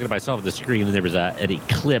 I was looking at myself at the screen, and there was an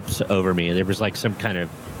eclipse over me. There was like some kind of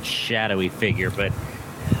shadowy figure. But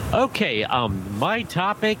okay, my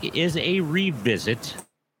topic is a revisit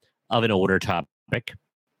of an older topic.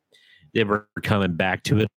 They were coming back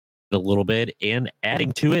to it a little bit and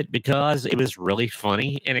adding to it because it was really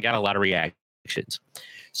funny and it got a lot of reactions.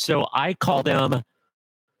 So I call them,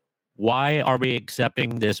 why are we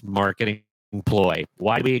accepting this marketing ploy?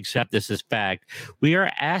 Why do we accept this as fact? We are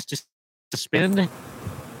asked to spend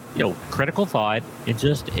critical thought and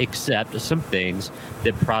just accept some things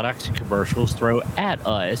that products and commercials throw at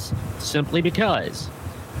us simply because.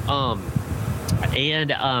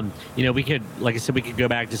 We could, like I said, we could go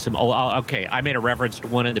back to some. Okay, I made a reference to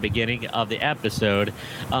one at the beginning of the episode.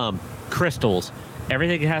 Crystals.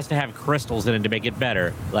 Everything has to have crystals in it to make it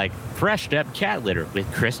better. Like Fresh Step cat litter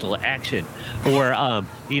with crystal action, or all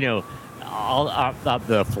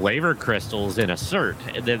the flavor crystals in a cert.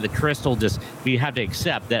 The crystal we have to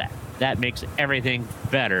accept that makes everything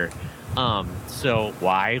better. So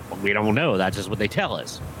why? We don't know. That's just what they tell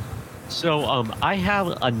us. So I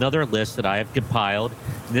have another list that I have compiled.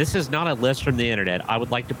 This is not a list from the internet. I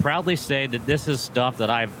would like to proudly say that this is stuff that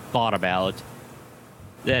I've thought about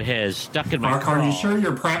that has stuck in my craw. Are you sure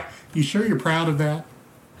you're proud? You sure you're proud of that?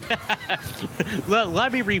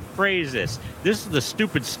 Let me rephrase this. This is the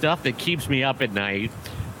stupid stuff that keeps me up at night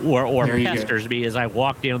or pesters me as I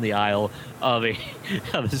walk down the aisle of a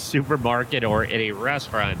supermarket or in a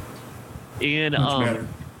restaurant. And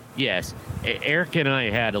yes, Eric and I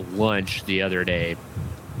had a lunch the other day,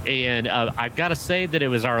 and I've got to say that it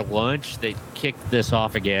was our lunch that kicked this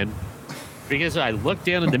off again, because I looked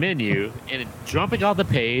down at the menu, and jumping on the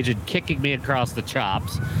page and kicking me across the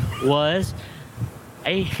chops was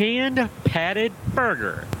a hand-patted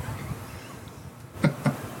burger.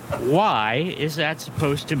 Why is that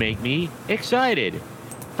supposed to make me excited?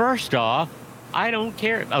 First off, I don't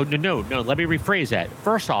care. Oh, no, let me rephrase that.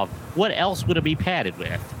 First off, what else would it be patted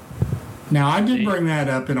with? Now, I did bring that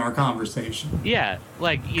up in our conversation. Yeah,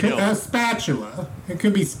 like, a spatula. It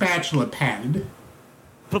could be spatula padded.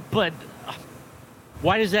 But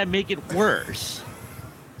why does that make it worse?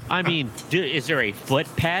 I mean, is there a foot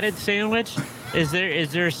padded sandwich? Is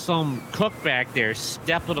there some cook back there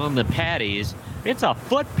stepping on the patties? It's a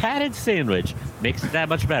foot padded sandwich. Makes it that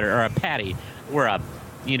much better. Or a patty. Or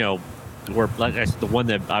that's the one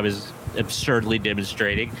that I was absurdly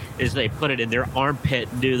demonstrating, is they put it in their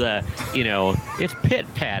armpit and do the, it's pit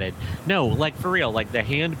padded. No, like for real, like the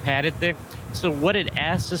hand padded thing. So what it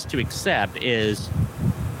asks us to accept is,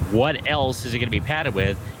 what else is it going to be padded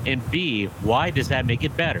with? And B, why does that make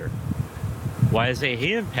it better? Why is a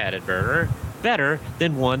hand padded burger better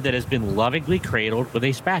than one that has been lovingly cradled with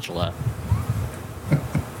a spatula?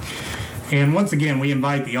 And once again, we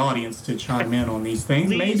invite the audience to chime in on these things.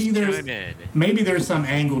 Maybe there's some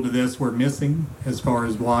angle to this we're missing as far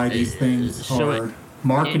as why these things are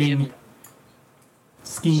marketing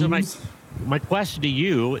schemes. So my question to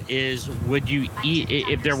you is, would you eat,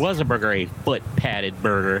 if there was a burger, a foot padded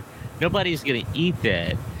burger? Nobody's going to eat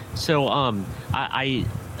that. So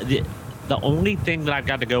the only thing that I've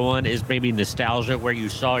got to go on is maybe nostalgia, where you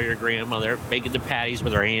saw your grandmother making the patties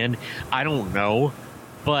with her hand. I don't know,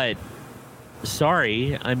 but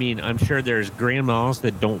sorry, I mean, I'm sure there's grandmas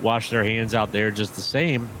that don't wash their hands out there just the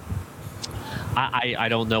same. I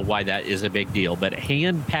don't know why that is a big deal, but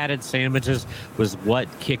hand-patted sandwiches was what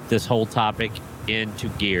kicked this whole topic into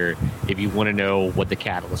gear, if you want to know what the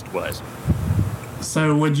catalyst was.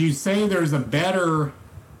 So would you say there's a better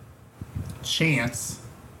chance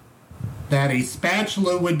that a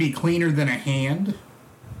spatula would be cleaner than a hand?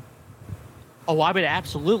 Oh, I would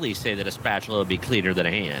absolutely say that a spatula would be cleaner than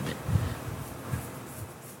a hand.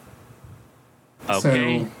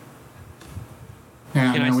 Okay. So,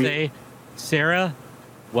 now, Can I say, Sarah,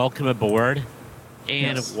 welcome aboard.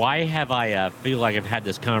 And Yes. why have I feel like I've had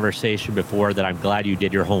this conversation before that I'm glad you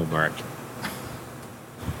did your homework.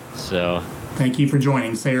 So, thank you for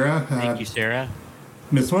joining, Sarah. thank you, Sarah.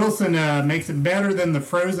 Miss Wilson makes it better than the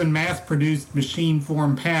frozen, mass-produced,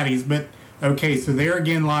 machine-formed patties. But okay, so there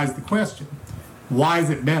again lies the question: why is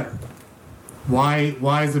it better? Why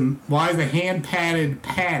is a hand-patted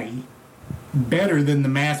patty better than the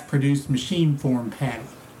mass-produced, machine-formed patty?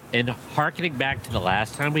 And harkening back to the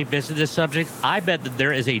last time we visited this subject, I bet that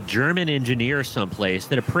there is a German engineer someplace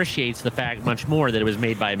that appreciates the fact much more that it was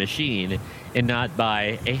made by a machine and not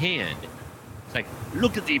by a hand. It's like,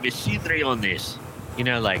 look at the machinery on this. You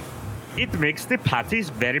know, like, it makes the patties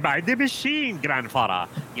better by the machine,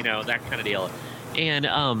 grandfather. You know, that kind of deal. And,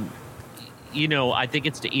 you know, I think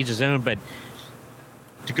it's to each his own. But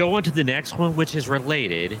to go on to the next one, which is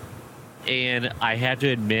related, and I have to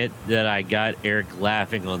admit that I got Eric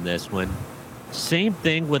laughing on this one. Same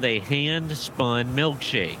thing with a hand-spun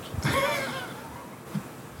milkshake.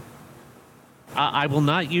 I will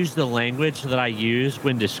not use the language that I use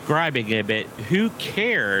when describing it, but who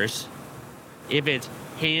cares if it's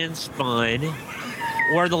hand-spun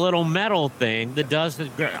or the little metal thing that does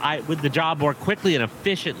the job more quickly and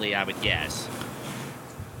efficiently, I would guess.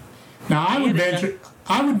 Now, I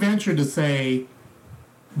would venture to say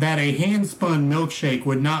that a hand-spun milkshake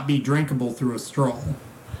would not be drinkable through a straw.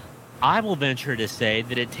 I will venture to say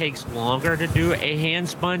that it takes longer to do a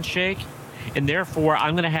hand-spun shake, and therefore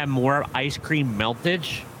I'm going to have more ice cream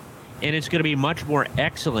meltage, and it's going to be much more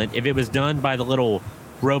excellent if it was done by the little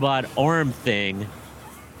robot arm thing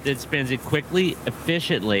that spins it quickly,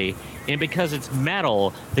 efficiently, and because it's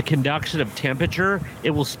metal, the conduction of temperature,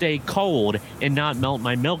 it will stay cold and not melt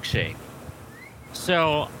my milkshake.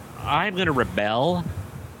 So I'm going to rebel.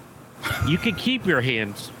 You can keep your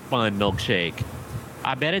hand-spun milkshake.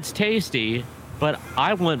 I bet it's tasty, but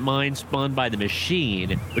I want mine spun by the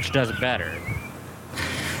machine, which does it better.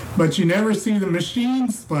 But you never see the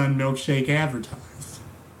machine-spun milkshake advertised.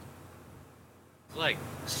 Like,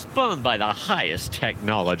 spun by the highest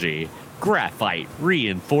technology. Graphite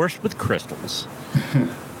reinforced with crystals.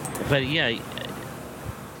 But yeah.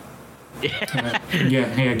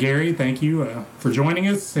 Yeah, Gary, thank you for joining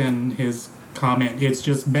us. And his comment, it's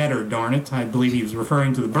just better, darn it. I believe he was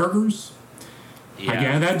referring to the burgers.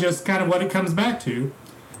 Yeah, that's just kind of what it comes back to.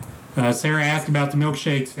 Sarah asked about the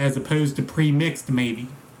milkshakes as opposed to pre-mixed, maybe.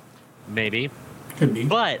 Maybe. Could be.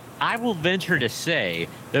 But I will venture to say,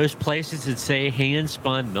 those places that say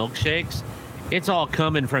hand-spun milkshakes, it's all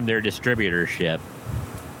coming from their distributorship.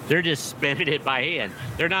 They're just spinning it by hand.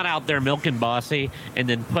 They're not out there milking Bossy and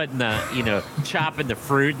then putting the, chopping the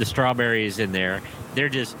fruit, the strawberries in there. They're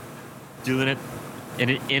just doing it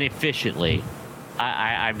inefficiently.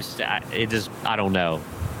 I don't know.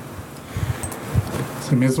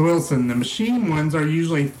 So, Ms. Wilson, the machine ones are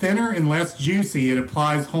usually thinner and less juicy. It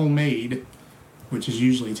applies homemade, which is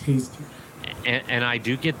usually tastier. And I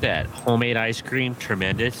do get that. Homemade ice cream,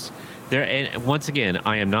 tremendous. And once again,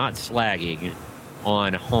 I am not slagging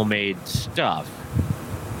on homemade stuff.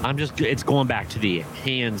 It's going back to the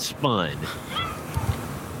hand spun.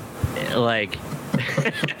 Like,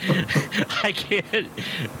 I can't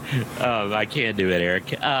do it,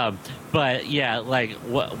 Eric. But yeah, like,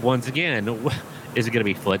 once again, is it going to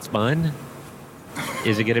be foot spun?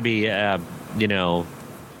 Is it going to be, I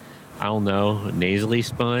don't know, nasally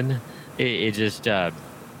spun? It just, if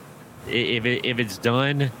it's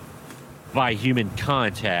done by human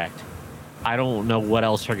contact, I don't know what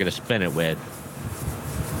else they're going to spin it with.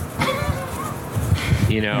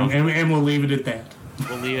 And we'll leave it at that.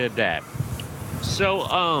 We'll leave it at that. So,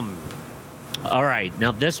 all right.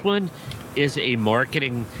 Now, this one is a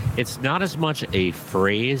marketing. It's not as much a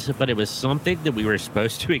phrase, but it was something that we were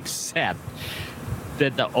supposed to accept.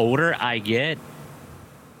 That the older I get.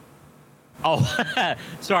 Oh,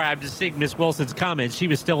 sorry. I'm just seeing Miss Wilson's comment. She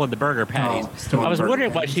was still in the burger patties. I was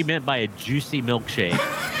wondering what she meant by a juicy milkshake.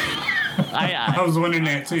 I was wondering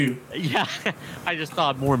that too. Yeah, I just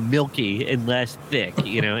thought more milky and less thick.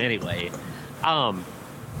 Anyway.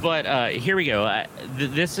 But here we go.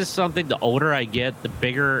 This is something, the older I get, the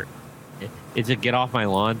bigger it's a get off my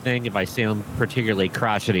lawn thing if I sound particularly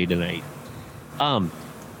crotchety tonight.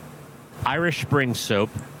 Irish Spring soap.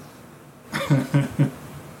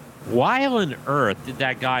 Why on earth did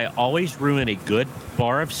that guy always ruin a good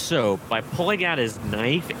bar of soap by pulling out his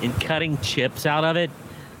knife and cutting chips out of it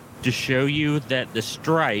to show you that the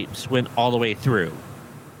stripes went all the way through?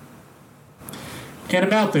 And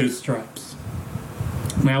about those stripes.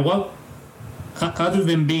 Now, what, other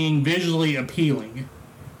than being visually appealing,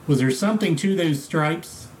 Was there something to those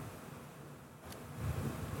stripes?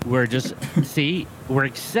 We're just, see, we're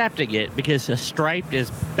accepting it because a stripe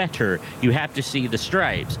is better. You have to see the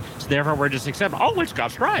stripes. So therefore, we're just accepting, oh, it's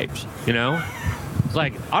got stripes, you know? It's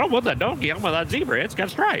like, I don't want that donkey, I want that zebra, it's got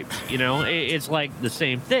stripes, you know? It's like the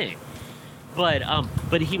same thing. But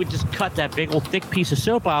he would just cut that big old thick piece of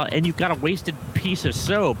soap out, and you've got a wasted piece of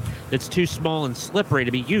soap that's too small and slippery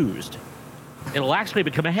to be used. It'll actually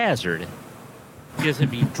become a hazard. Because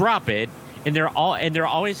if you drop it, and they're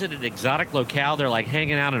always at an exotic locale. They're like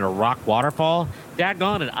hanging out in a rock waterfall.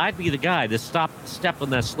 Daggone it, I'd be the guy that stepped on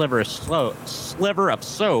that sliver of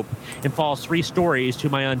soap and falls 3 stories to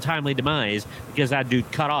my untimely demise because that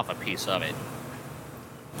dude cut off a piece of it.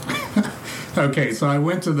 Okay, so I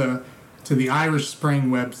went to the Irish Spring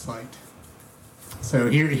website. So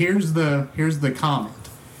here's the comment.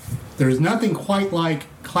 There's nothing quite like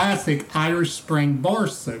classic Irish Spring bar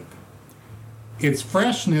soap. Its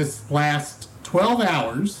freshness lasts 12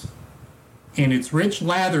 hours, and its rich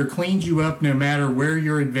lather cleans you up no matter where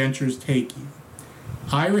your adventures take you.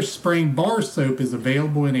 Irish Spring bar soap is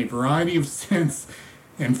available in a variety of scents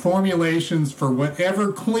and formulations for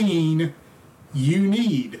whatever clean you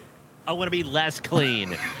need. I want to be less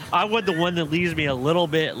clean. I want the one that leaves me a little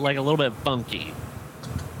bit funky.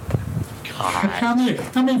 God. How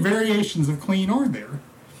many variations of clean are there?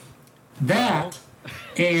 That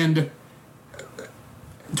and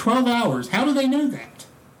 12 hours. How do they know that?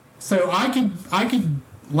 So I could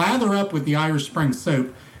lather up with the Irish Spring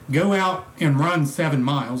soap, go out and run 7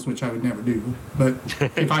 miles, which I would never do. But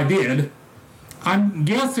if I did, I'm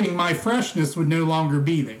guessing my freshness would no longer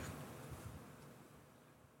be there.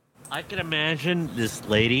 I can imagine this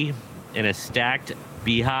lady in a stacked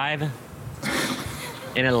beehive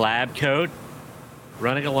in a lab coat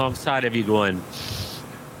running alongside of you going,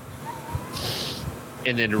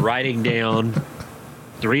 and then writing down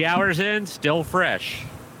 3 hours in, still fresh.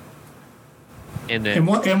 And then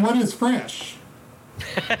what is fresh?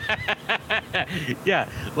 Yeah,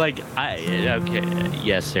 like okay,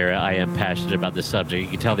 yes, Sarah, I am passionate about this subject. You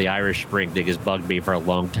can tell the Irish Spring thing has bugged me for a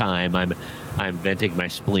long time. I'm venting my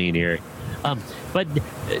spleen here. But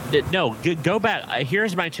no, go back.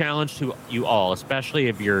 Here's my challenge to you all, especially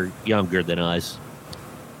if you're younger than us.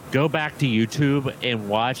 Go back to YouTube and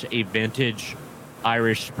watch a vintage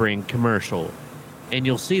Irish Spring commercial, and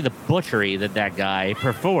you'll see the butchery that guy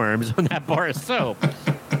performs on that bar of soap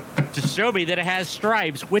to show me that it has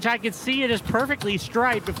stripes, which I could see it is perfectly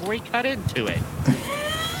striped before he cut into it.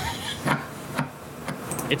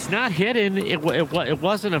 It's not hidden. It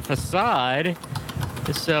wasn't a facade.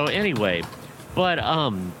 So anyway, but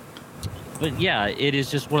yeah, it is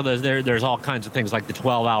just one of those. There's all kinds of things like the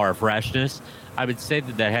 12-hour freshness. I would say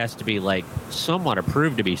that has to be like somewhat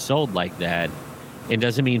approved to be sold like that. It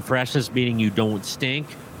doesn't mean freshness meaning you don't stink,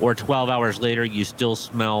 or 12 hours later you still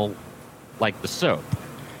smell like the soap.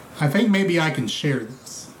 I think maybe I can share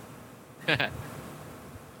this.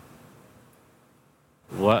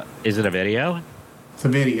 What? Is it a video? It's a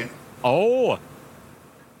video. Oh!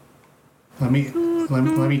 Let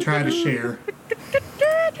me try to share.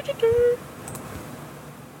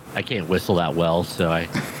 I can't whistle that well, so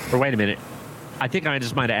or wait a minute. I think I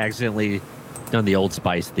just might have accidentally done the Old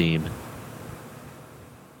Spice theme.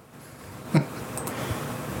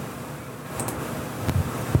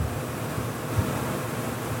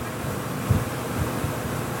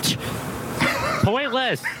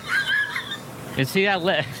 Pointless. And see that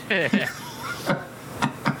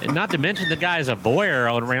and not to mention the guy's a voyeur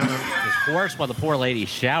around his horse while the poor lady's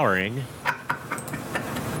showering.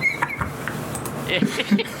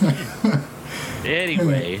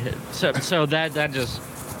 Anyway, so that just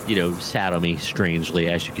sat on me strangely,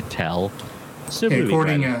 as you could tell. So okay,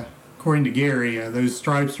 according to Gary, those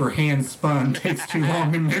stripes were hand spun. Takes too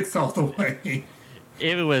long to mix all the way.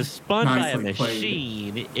 If it was spun by a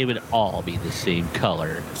machine, played. It would all be the same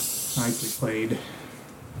color. Nicely played.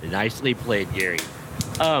 Nicely played, Gary.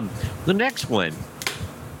 The next one.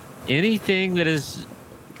 Anything that is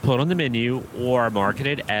put on the menu or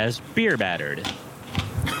marketed as beer battered.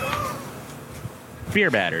 Beer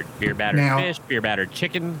battered now, fish, beer battered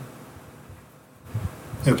chicken.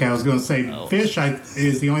 Okay, I was going to say fish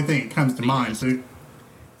is the only thing that comes to mind. So,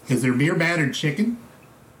 is there beer battered chicken?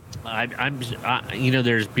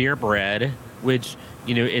 There's beer bread, which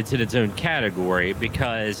it's in its own category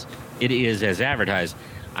because it is as advertised.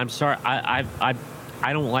 I'm sorry,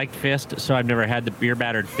 I don't like fist, so I've never had the beer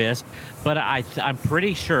battered fist. But I'm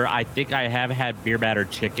pretty sure I think I have had beer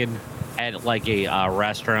battered chicken at like a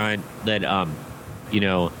restaurant that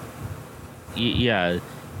yeah.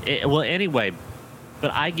 Well, anyway,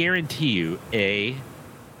 but I guarantee you,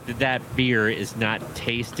 that that beer is not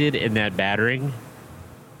tasted in that battering.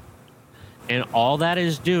 And all that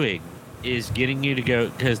is doing is getting you to go,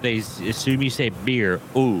 because they assume you say beer,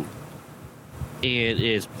 ooh. It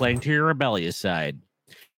is playing to your rebellious side.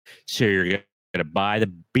 So you're going to buy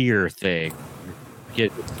the beer thing. You're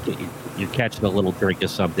catching a little drink of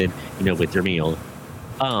something, with your meal.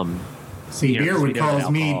 See, beer would cause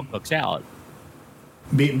me... Cooks out.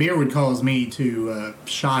 Beer would cause me to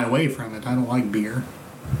shy away from it. I don't like beer.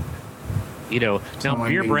 Now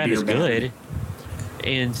beer bread is good.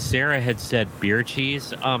 And Sarah had said beer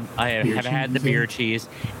cheese. I have had the beer cheese,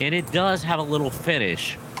 and it does have a little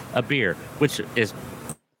finish of beer, which is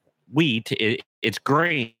wheat. It's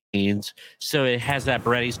grains, so it has that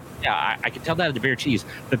bready. Yeah, I can tell that in the beer cheese.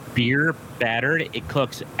 But beer battered, it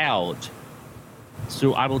cooks out.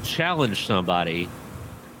 So I will challenge somebody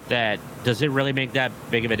that does it really make that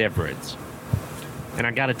big of a difference? And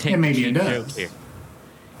I got to take maybe the it joke does. here.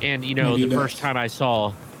 And the first time I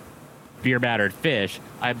saw beer battered fish,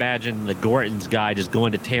 I imagine the Gorton's guy just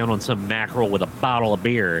going to town on some mackerel with a bottle of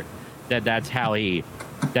beer. That's how he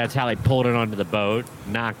pulled it onto the boat,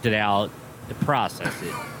 knocked it out, to process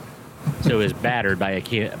it. So it was battered by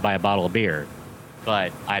a bottle of beer.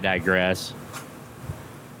 But I digress.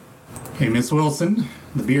 Hey, Miss Wilson,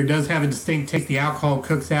 the beer does have a distinct taste. The alcohol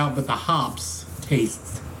cooks out, but the hops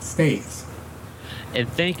taste stays. And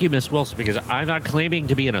thank you, Miss Wilson, because I'm not claiming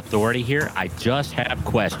to be an authority here. I just have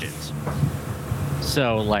questions.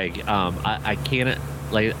 So, I can't,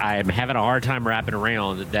 I'm having a hard time wrapping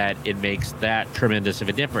around that it makes that tremendous of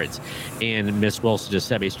a difference. And Miss Wilson just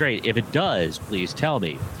set me straight. If it does, please tell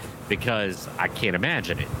me, because I can't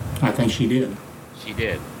imagine it. I think she did. She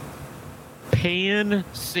did.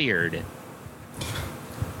 Pan-seared.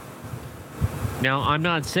 Now, I'm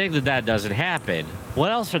not saying that doesn't happen.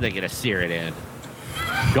 What else are they going to sear it in?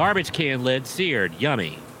 Garbage can lid seared,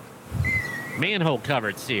 yummy. Manhole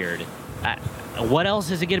covered seared. What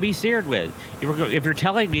else is it going to be seared with? If you're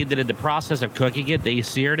telling me that in the process of cooking it, they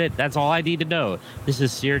seared it, that's all I need to know. This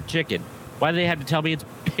is seared chicken. Why do they have to tell me it's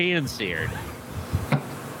pan seared?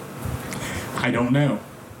 I don't know.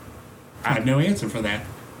 I have no answer for that.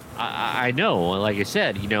 I know. Like I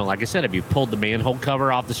said, if you pulled the manhole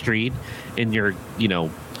cover off the street and you're,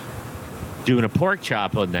 doing a pork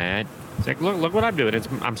chop on that, it's like, look what I'm doing.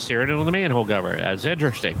 I'm searing it on the manhole cover. That's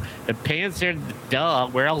interesting. The pan seared, duh,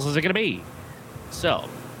 where else is it going to be? So,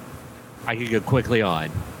 I could go quickly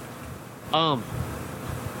on.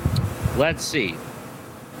 Let's see.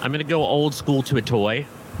 I'm going to go old school to a toy.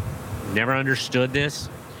 Never understood this.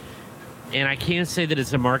 And I can't say that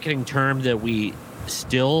it's a marketing term that we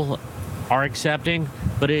still are accepting,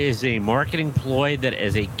 but it is a marketing ploy that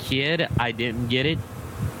as a kid, I didn't get it.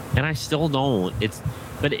 And I still don't.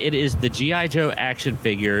 But it is the G.I. Joe action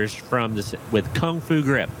figures with Kung Fu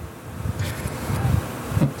grip.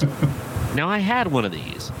 Now, I had one of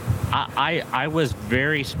these. I was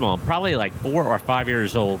very small, probably like 4 or 5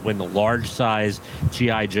 years old when the large size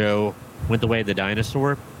G.I. Joe went the way of the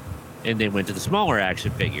dinosaur, and they went to the smaller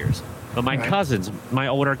action figures. But my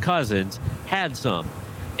older cousins had some.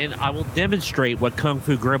 And I will demonstrate what Kung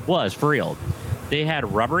Fu grip was, for real. They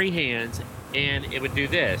had rubbery hands, and it would do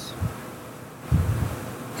this.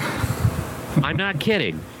 I'm not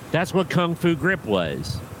kidding. That's what Kung Fu grip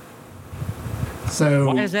was. So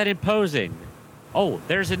why is that imposing? Oh,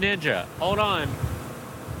 there's a ninja. Hold on.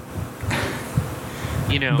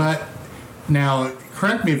 But now,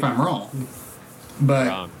 correct me if I'm wrong. But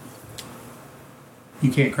wrong.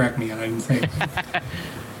 You can't correct me. I didn't say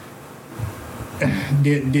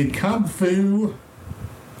it. Did Kung Fu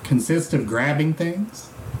consist of grabbing things?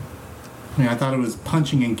 I thought it was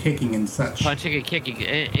punching and kicking and such. Punching and kicking.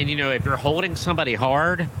 And if you're holding somebody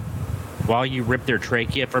hard while you rip their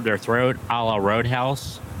trachea from their throat, a la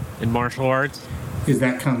Roadhouse in martial arts. Is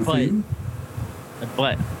that Kung Fu?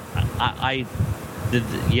 But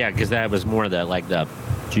because that was more the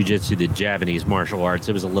jiu-jitsu, the Japanese martial arts.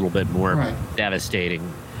 It was a little bit more devastating.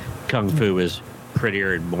 Kung Fu was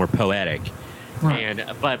prettier and more poetic. Right.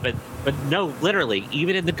 And but no, literally,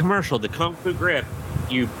 even in the commercial, the Kung Fu grip,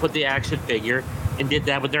 you put the action figure and did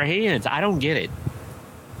that with their hands. I don't get it.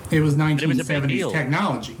 It was 1970s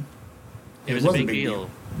technology. It was a big deal.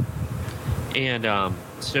 And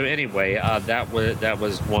so anyway, that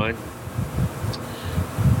was one.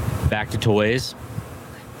 Back to toys.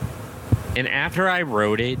 And after I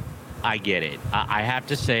wrote it, I get it. I have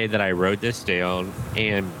to say that I wrote this down,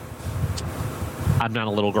 and I'm not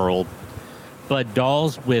a little girl, but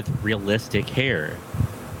dolls with realistic hair.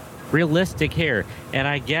 Realistic hair. And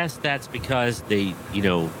I guess that's because they,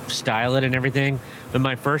 style it and everything. But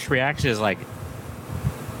my first reaction is like,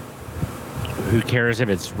 who cares if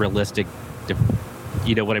it's realistic?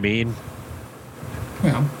 You know what I mean?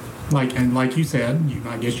 Well, like you said,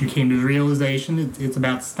 I guess you came to the realization it's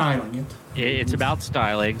about styling it. It's about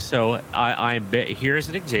styling. So here's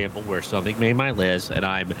an example where something made my list, and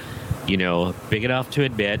I'm, big enough to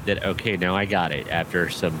admit that, okay, now I got it after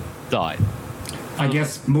some thought. I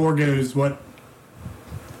guess more goes what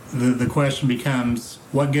the question becomes,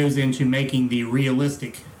 what goes into making the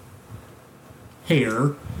realistic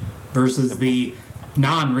hair versus the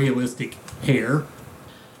non-realistic hair.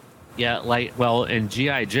 Yeah, in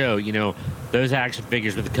G.I. Joe, those action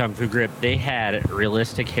figures with the Kung Fu grip, they had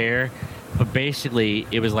realistic hair, but basically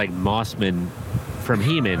it was like Mossman from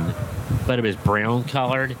He-Man, but it was brown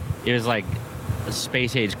colored. It was like a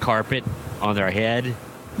space age carpet on their head,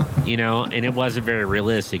 and it wasn't very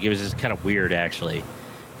realistic. It was just kind of weird, actually.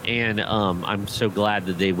 And I'm so glad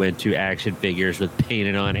that they went to action figures with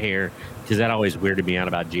painted on hair, because that always weirded me out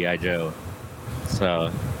about G.I. Joe.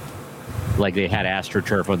 So, like they had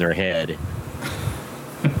AstroTurf on their head.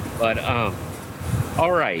 But,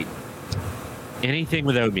 all right. Anything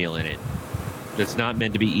with oatmeal in it that's not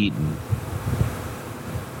meant to be eaten.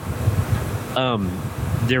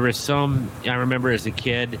 There was I remember as a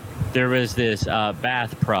kid, there was this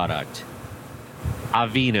bath product,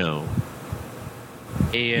 Aveeno.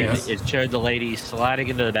 And yes. It showed the lady sliding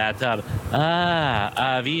into the bathtub.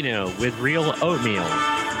 Aveeno with real oatmeal.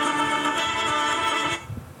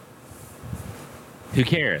 Who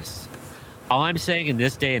cares? All I'm saying in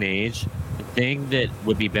this day and age, the thing that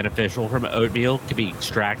would be beneficial from oatmeal could be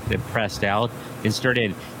extracted and pressed out and stirred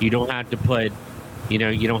in. You don't have to put, you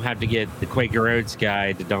don't have to get the Quaker Oats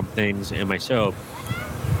guy to dump things in my soap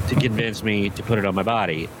to convince me to put it on my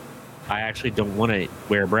body. I actually don't want to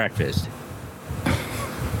wear breakfast.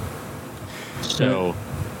 So,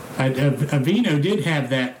 Aveeno did have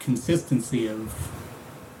that consistency of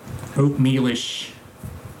oatmealish.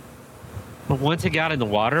 But once it got in the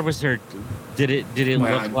water, did it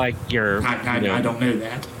look like your? I don't know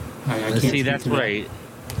that. I can't see. That's right.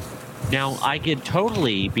 Now I could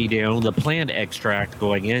totally be down the plant extract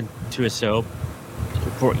going into a soap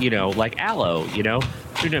for like aloe.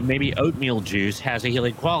 Maybe oatmeal juice has a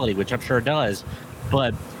healing quality, which I'm sure it does,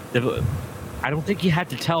 but I don't think you have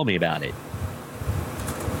to tell me about it.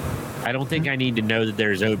 I don't think I need to know that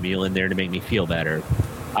there's oatmeal in there to make me feel better.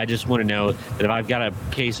 I just want to know that if I've got a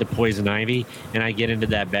case of poison ivy and I get into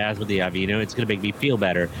that bath with the Aveeno, it's going to make me feel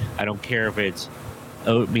better. I don't care if it's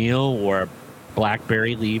oatmeal or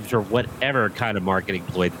blackberry leaves or whatever kind of marketing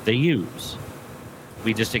ploy that they use.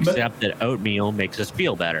 We just accept that oatmeal makes us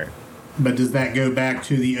feel better. But does that go back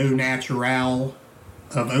to the au naturel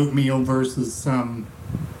of oatmeal versus some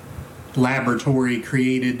laboratory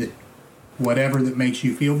created whatever that makes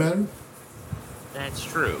you feel better? That's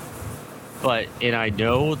true. And I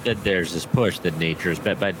know that there's this push that nature's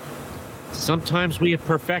but sometimes we have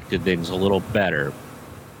perfected things a little better.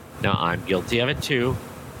 Now, I'm guilty of it too.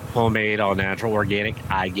 Homemade, all natural, organic,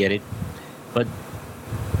 I get it. But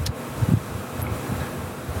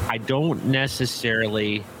I don't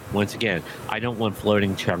necessarily, once again, I don't want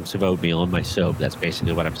floating chunks of oatmeal in my soap. That's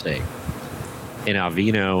basically what I'm saying. And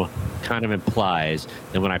Aveeno kind of implies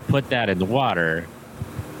that when I put that in the water,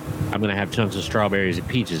 I'm going to have chunks of strawberries and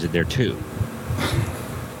peaches in there too.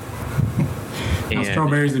 Now,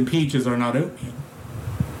 strawberries and peaches are not oatmeal.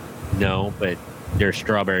 No, but there's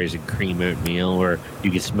strawberries and cream oatmeal, or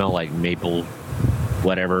you can smell like maple,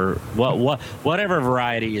 whatever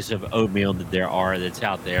varieties of oatmeal that there are that's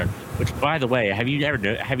out there. Which, by the way, have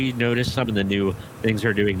you noticed some of the new things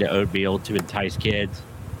they're doing to oatmeal to entice kids?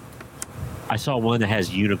 I saw one that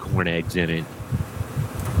has unicorn eggs in it.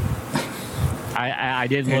 I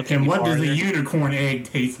didn't look. And what does a unicorn egg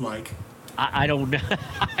taste like? I don't know.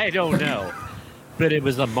 I don't know. But it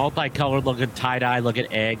was a multicolored looking, tie-dye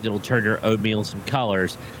looking egg that'll turn your oatmeal some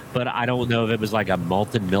colors. But I don't know if it was like a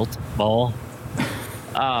malted milk ball.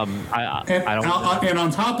 I don't know. And on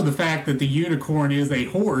top of the fact that the unicorn is a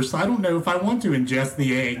horse, I don't know if I want to ingest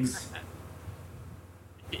the eggs.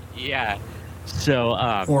 Yeah. So,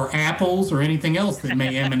 or apples or anything else that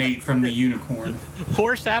may emanate from the unicorn.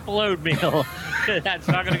 Horse apple oatmeal. That's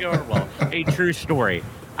not going to go over well. A true story.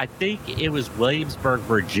 I think it was Williamsburg,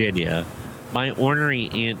 Virginia. My ornery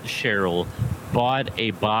Aunt Cheryl bought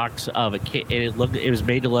a box of it was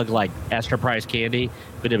made to look like Esther Price candy,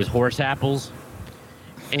 but it was horse apples.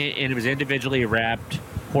 And it was individually wrapped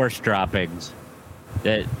horse droppings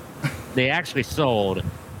that they actually sold,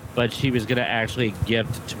 but she was going to actually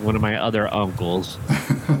gift to one of my other uncles.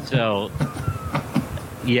 So,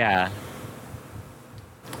 yeah.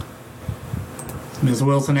 Ms.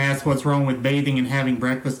 Wilson asked what's wrong with bathing and having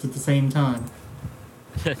breakfast at the same time.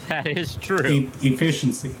 That is true.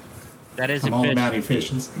 Efficiency. That is I'm all about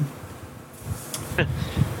efficiency.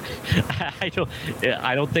 I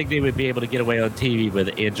don't think they would be able to get away on TV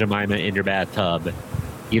with Aunt Jemima in your bathtub,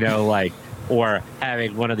 or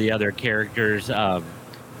having one of the other characters,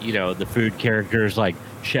 the food characters like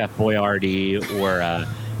Chef Boyardee, or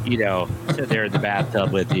sit there in the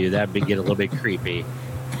bathtub with you. That would get a little bit creepy.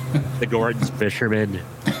 The Gordon's Fisherman,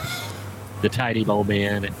 the Tidy Bowl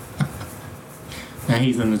Man. Now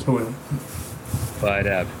he's in the toilet.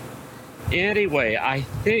 But anyway, I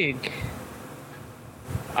think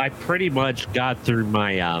I pretty much got through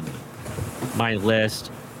my my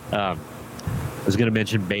list. I was going to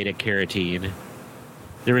mention beta carotene.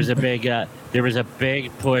 There was a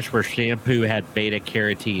big push where shampoo had beta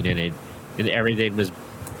carotene in it, and everything was.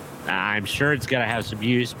 I'm sure it's going to have some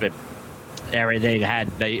use, but everything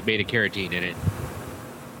had beta carotene in it.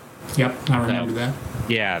 Yep, I remember that.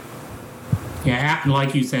 Yeah. Yeah,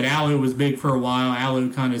 like you said, aloe was big for a while. Aloe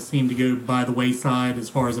kind of seemed to go by the wayside as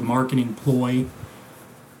far as a marketing ploy.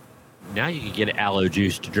 Now you can get aloe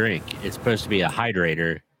juice to drink. It's supposed to be a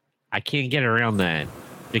hydrator. I can't get around that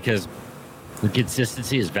because the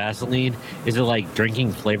consistency is Vaseline. Is it like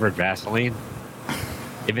drinking flavored Vaseline?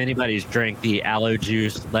 If anybody's drank the aloe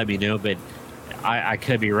juice, let me know. But I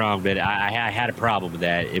could be wrong, but I had a problem with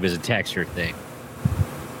that. It was a texture thing.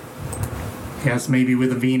 Yes, maybe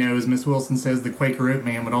with a vino, as Miss Wilson says, the Quaker Oat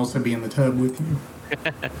Man would also be in the tub with you.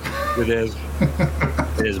 With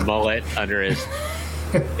his mullet under his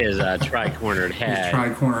tri-cornered hat. His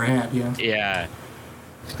tri-corner hat, yeah. Yeah.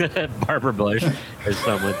 Barbara Bush, as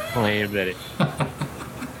someone claimed that it.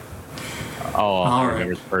 Oh, I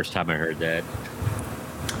remember the first time I heard that.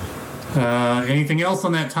 Anything else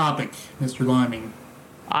on that topic, Mr. Liming?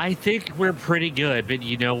 I think we're pretty good, but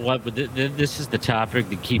you know what? This is the topic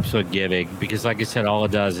that keeps on giving because, like I said, all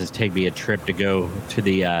it does is take me a trip to go to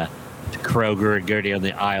the to Kroger and go down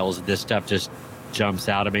the aisles, and this stuff just jumps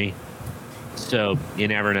out of me. So you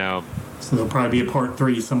never know. So there'll probably be a part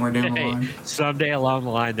 3 somewhere down the line. Someday along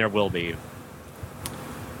the line, there will be.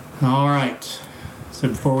 All right. So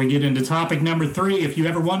before we get into topic number 3, if you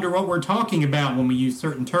ever wonder what we're talking about when we use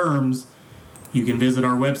certain terms, you can visit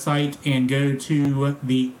our website and go to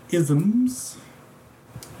the isms.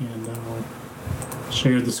 And I'll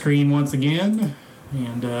share the screen once again.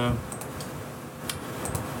 And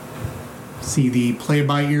see the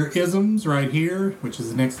play-by-ear isms right here, which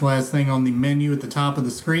is the next to last thing on the menu at the top of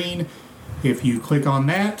the screen. If you click on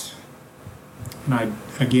that, and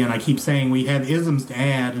I keep saying we have isms to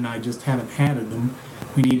add, and I just haven't added them.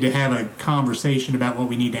 We need to have a conversation about what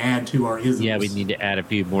we need to add to our isms. Yeah, we need to add a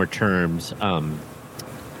few more terms.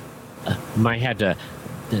 We might have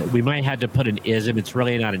to put an ism. It's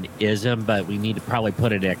really not an ism, but we need to probably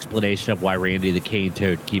put an explanation of why Randy the Cane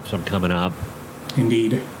Toad keeps on coming up.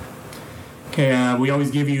 Indeed. Okay, we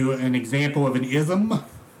always give you an example of an ism.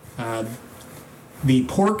 The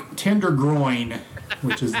pork tenderloin,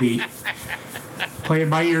 which is the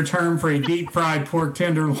play-it-by-ear term for a deep-fried pork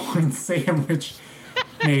tenderloin sandwich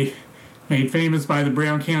made famous by the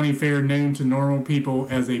Brown County Fair, known to normal people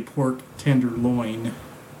as a pork tenderloin.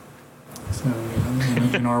 So,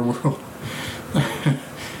 in our world.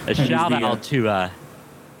 A shout out to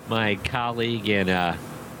my colleague and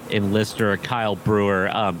listener, Kyle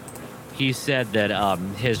Brewer. He said that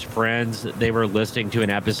his friends, they were listening to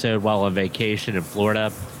an episode while on vacation in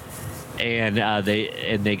Florida, and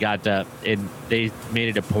they made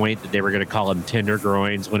it a point that they were going to call them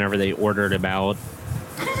tendergroins whenever they ordered them out.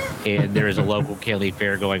 And there's a local county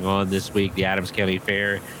fair going on this week, the Adams County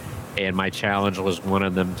Fair, and my challenge was one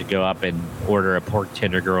of them to go up and order a pork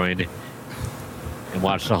tenderloin and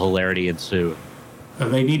watch the hilarity ensue.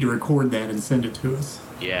 They need to record that and send it to us.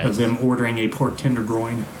 Yes. Of them ordering a pork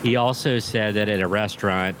tenderloin. He also said that at a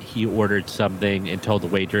restaurant, he ordered something and told the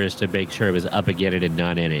waitress to make sure it was up again and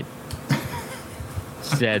none in it.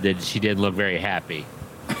 Said that she didn't look very happy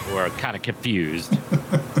or kind of confused.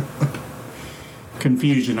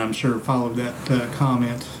 Confusion, I'm sure, followed that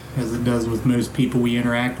comment, as it does with most people we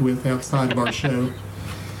interact with outside of our show.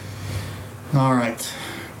 All right.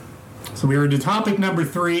 So we were to topic number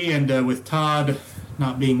 3, and with Todd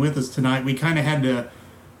not being with us tonight, we kind of had to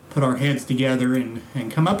put our heads together and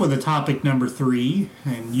come up with a topic number 3.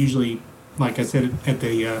 And usually, like I said at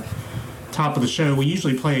the top of the show, we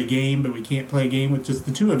usually play a game, but we can't play a game with just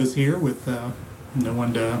the two of us here, with no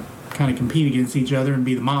one to kind of compete against each other and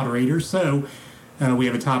be the moderator. So we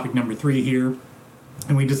have a topic number 3 here.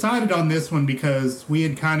 And we decided on this one because we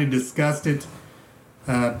had kind of discussed it,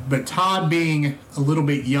 but Todd, being a little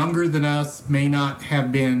bit younger than us, may not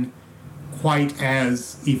have been quite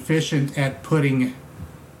as efficient at putting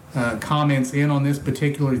comments in on this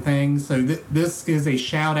particular thing. So this is a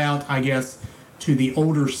shout out, I guess, to the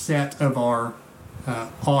older set of our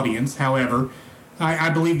audience. However, I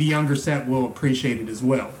believe the younger set will appreciate it as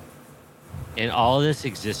well. And all of this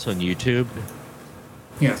exists on YouTube.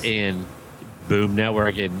 Yes. And Boom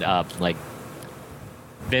Network and like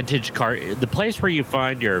vintage car, the place where you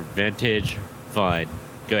find your vintage fun.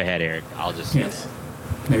 Go ahead, Eric. I'll just yes.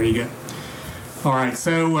 There you go. All right.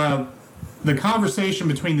 So the conversation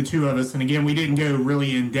between the two of us, and again, we didn't go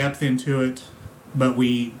really in depth into it, but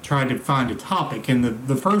we tried to find a topic. And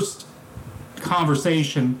the first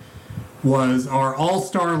conversation was our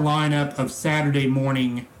all-star lineup of Saturday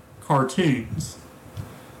morning cartoons.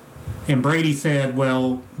 And Brady said,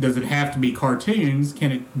 well, does it have to be cartoons?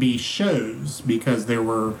 Can it be shows? Because there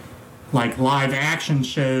were like live action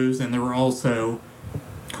shows and there were also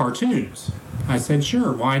cartoons. I said,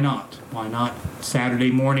 sure, why not? Why not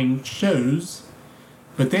Saturday morning shows?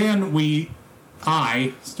 But then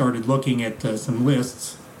I started looking at some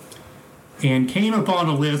lists and came upon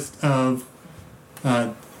a list of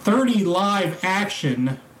 30 live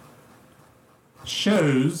action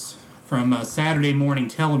shows from Saturday morning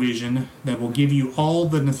television that will give you all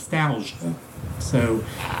the nostalgia. So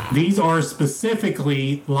these are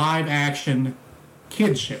specifically live action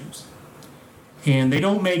kid shows. And they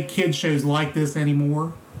don't make kid shows like this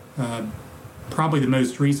anymore. Probably the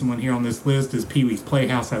most recent one here on this list is Pee-wee's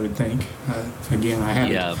Playhouse, I would think. Again, I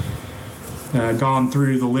haven't gone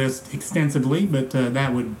through the list extensively, but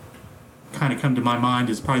that would kind of come to my mind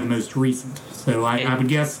as probably the most recent. So I would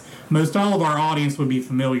guess most all of our audience would be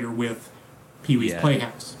familiar with Pee-wee's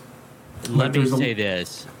Playhouse. Let me say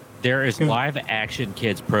this. There is live action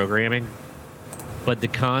kids programming, but the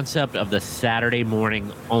concept of the Saturday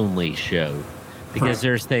morning only show, because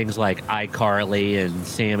there's things like iCarly and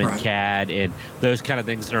Sam and Cat and those kind of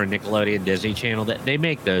things that are Nickelodeon, Disney Channel, that they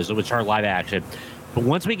make those, which are live action. But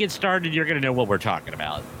once we get started, you're going to know what we're talking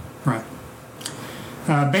about. Right.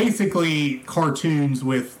 Basically, cartoons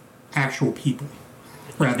with actual people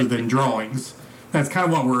rather than drawings. That's kind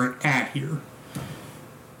of what we're at here.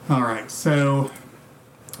 All right, so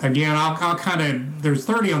again, I'll kind of, there's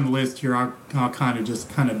 30 on the list here. I'll kind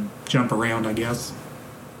of jump around, I guess.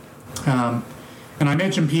 And I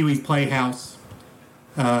mentioned Pee-wee's Playhouse,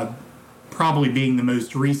 probably being the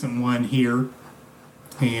most recent one here.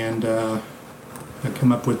 And I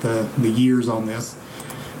come up with the years on this.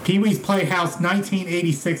 Pee-wee's Playhouse,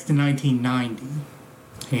 1986 to 1990.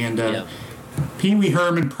 And Pee-wee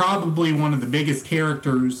Herman, probably one of the biggest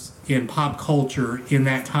characters in pop culture in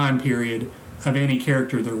that time period of any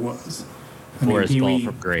character there was. Forrest Fall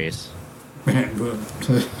from Grace.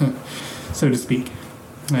 So to speak.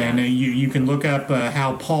 And you can look up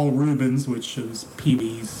how Paul Reubens, which is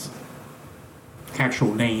Pee-wee's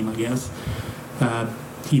actual name, I guess,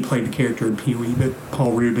 he played the character in Pee-wee, but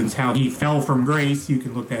Paul Reubens, how he fell from grace, you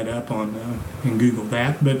can look that up on and Google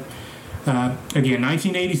that. But again,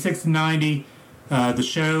 1986 to 90, the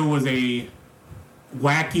show was a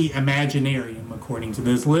wacky Imaginarium, according to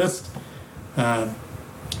this list.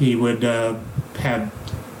 He would have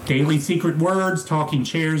daily secret words, talking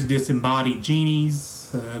chairs, disembodied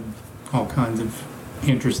genies, all kinds of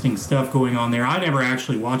interesting stuff going on there. I never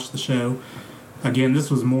actually watched the show. Again, this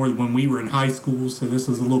was more when we were in high school, so this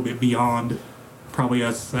was a little bit beyond probably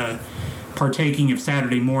us partaking of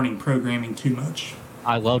Saturday morning programming too much.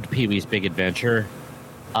 I loved Pee-wee's Big Adventure,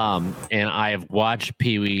 and I have watched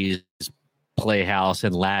Pee-wee's Playhouse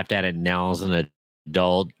and laughed at it now as an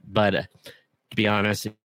adult. But to be honest,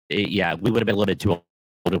 we would have been a little bit too old.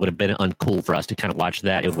 It would have been uncool for us to kind of watch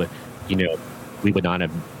that. It would, we would not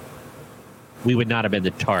have been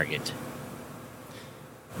the target.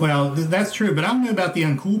 Well, that's true, but I don't know about the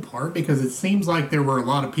uncool part because it seems like there were a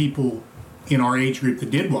lot of people in our age group that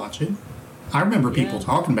did watch it. I remember people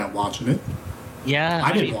talking about watching it. Yeah.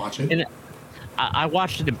 I didn't watch it. And I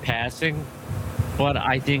watched it in passing, but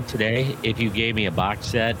I think today, if you gave me a box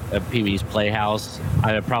set of Pee-wee's Playhouse,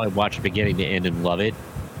 I would probably watch it beginning to end and love it.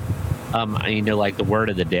 Like the word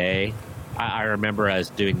of the day, I remember us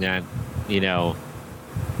doing that,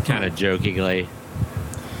 kind of jokingly.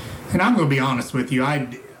 And I'm going to be honest with you.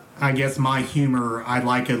 I guess my humor, I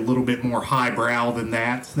like it a little bit more highbrow than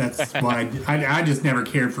that. That's why I just never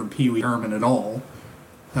cared for Pee-wee Herman at all.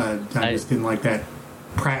 I just didn't like that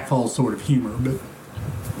pratfall sort of humor. But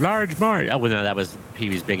Large Marge. Oh, well, no, that was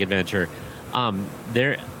Pee-wee's Big Adventure.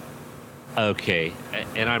 Okay,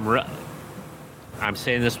 and I'm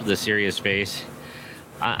saying this with a serious face.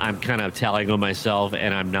 I'm kind of telling on myself,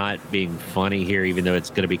 and I'm not being funny here, even though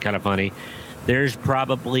it's going to be kind of funny. There's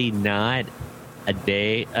probably not a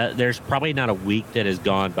day, there's probably not a week that has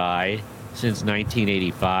gone by since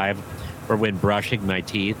 1985, where when brushing my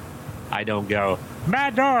teeth, I don't go,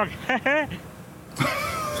 Mad Dog!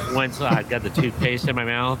 Once I've got the toothpaste in my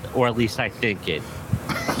mouth, or at least I think it.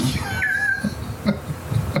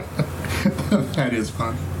 That is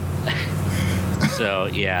fun. So,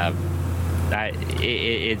 yeah.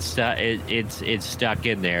 It's stuck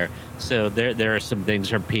in there. So there are some things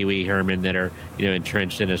from Pee Wee Herman that are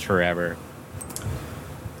entrenched in us forever.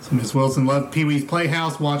 So Miss Wilson loved Pee Wee's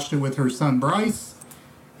Playhouse, watched it with her son Bryce,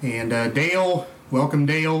 and Dale. Welcome,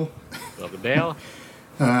 Dale. Welcome, Dale.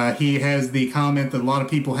 He has the comment that a lot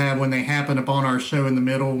of people have when they happen upon our show in the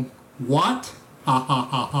middle. What? Ha ha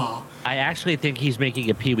ha ha. I actually think he's making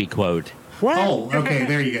a Pee Wee quote. What? Oh, okay.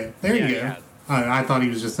 There you go. There you go. Yeah. I thought he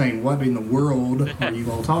was just saying, what in the world are you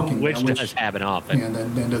all talking about? Which does happen often. Yeah,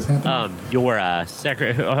 that does happen. Your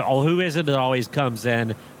secretary, who is it that always comes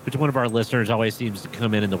in? Which one of our listeners always seems to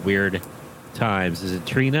come in the weird times? Is it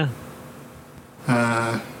Trina?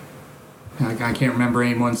 I can't remember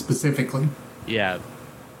anyone specifically. Yeah. It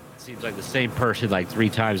seems like the same person like 3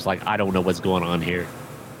 times, like, I don't know what's going on here.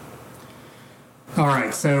 All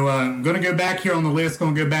right, so I'm going to go back here on the list,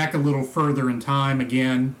 going to go back a little further in time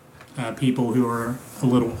again. People who are a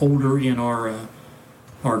little older in our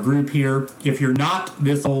group here. If you're not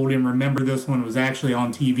this old and remember this one was actually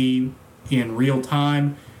on TV in real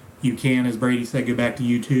time, you can, as Brady said, go back to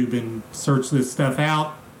YouTube and search this stuff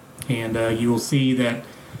out, and you will see that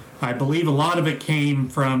I believe a lot of it came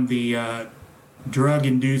from the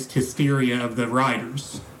drug-induced hysteria of the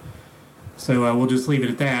writers. So we'll just leave it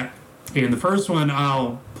at that. And the first one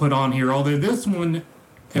I'll put on here, although this one,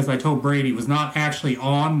 as I told Brady, was not actually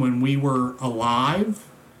on when we were alive,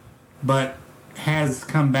 but has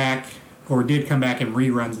come back, or did come back in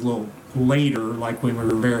reruns a little later, like when we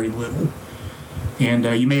were very little. And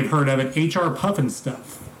you may have heard of it, H.R.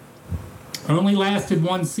 Pufnstuf. Only lasted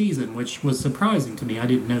 1 season, which was surprising to me. I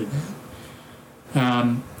didn't know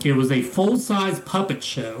that. It was a full-size puppet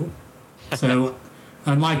show. So,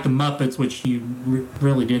 unlike the Muppets, which you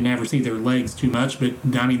really didn't ever see their legs too much, but,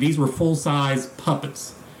 I mean, these were full-size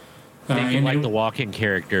puppets. And like the walking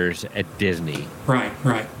characters at Disney. Right.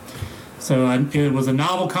 So it was a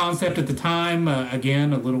novel concept at the time.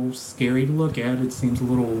 Again, a little scary to look at. It seems a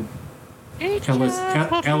little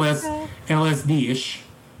LSD-ish.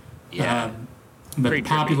 Yeah. But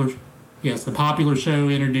the popular show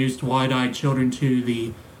introduced wide-eyed children to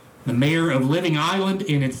the mayor of Living Island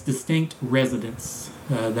and its distinct residents.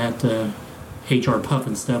 That H.R.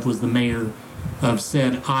 Pufnstuf was the mayor of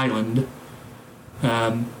said island.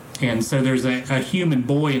 And so there's a human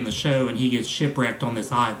boy in the show, and he gets shipwrecked on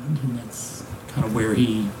this island, and that's kind of where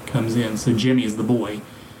he comes in. So Jimmy is the boy,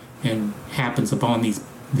 and happens upon these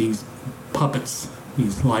puppets,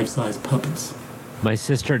 these life-size puppets. My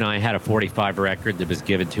sister and I had a 45 record that was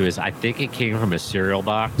given to us. I think it came from a cereal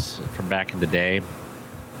box from back in the day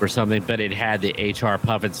or something, but it had the H.R.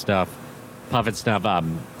 Pufnstuf,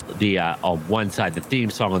 on one side, the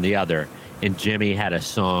theme song on the other. And Jimmy had a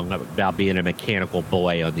song about being a mechanical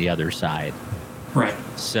boy on the other side. Right.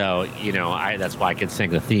 So, that's why I could sing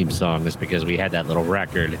the theme song, is because we had that little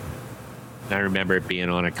record. And I remember it being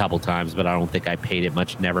on a couple times, but I don't think I paid it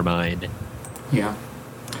much. Never mind. Yeah.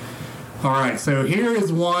 All right, so here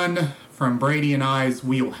is one from Brady and I's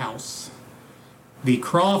wheelhouse. The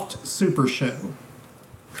Croft Super Show,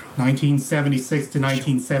 1976 to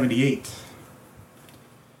 1978.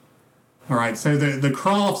 All right, so the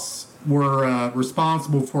Crofts were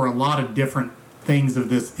responsible for a lot of different things of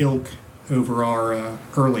this ilk over our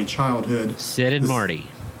early childhood. Sid and Marty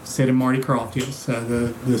Krofft, yes.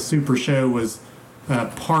 The Super Show was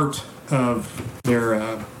part of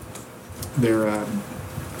their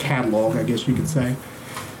catalog, I guess you could say.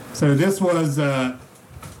 So this was a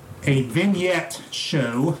vignette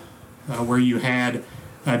show where you had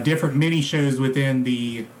different mini shows within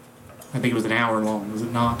I think it was an hour long, was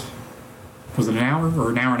it not? Was it an hour or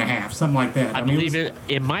an hour and a half? Something like that. I believe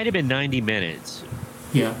it might have been 90 minutes.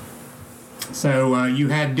 Yeah. So you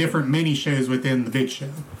had different mini shows within the big show.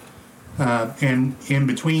 And in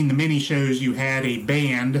between the mini shows, you had a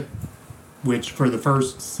band, which for the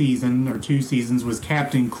first season or 2 seasons was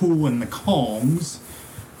Captain Cool and the Kongs,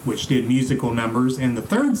 which did musical numbers. And the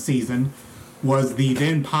 3rd season was the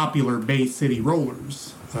then popular Bay City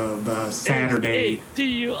Rollers of Saturday.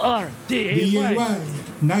 D-U-R-D-A-Y.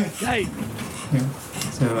 Nice. Yeah.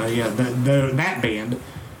 So, that band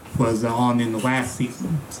was on in the last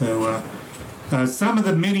season. So, some of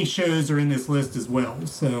the mini shows are in this list as well.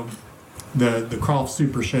 So, the Croft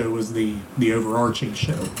Super Show was the overarching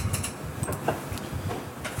show.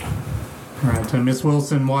 All right, so Miss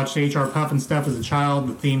Wilson watched H.R. Pufnstuf as a child.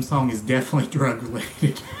 The theme song is definitely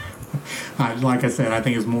drug-related. Like I said, I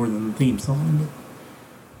think it's more than the theme song.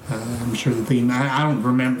 But, I'm sure the theme. I don't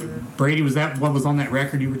remember. Brady, was that what was on that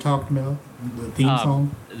record you were talking about? The theme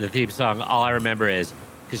song. The theme song. All I remember is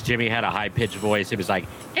because Jimmy had a high pitched voice. It was like,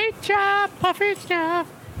 "Hey, chop, puffy stuff."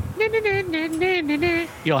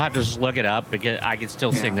 You'll have to just look it up because I can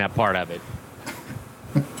still sing that part of it.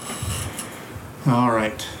 All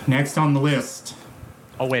right. Next on the list.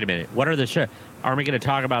 Oh, wait a minute. What are the shows? Are we going to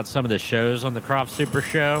talk about some of the shows on the Croft Super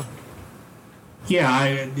Show? Yeah,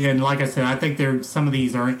 and like I said, I think some of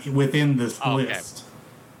these are within this list.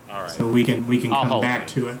 All right. So we can come back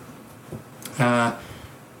to it.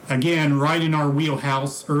 Again, right in our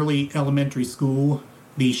wheelhouse, early elementary school,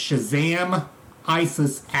 the Shazam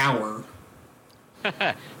ISIS Hour.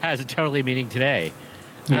 Has a totally meaning today.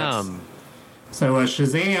 Yes. So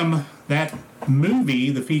Shazam, that movie,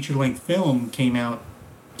 the feature-length film, came out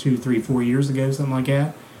 2, 3, 4 years ago, something like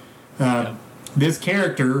that. This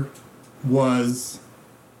character was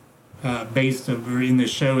based in this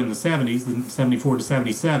show in the 70s, 74 to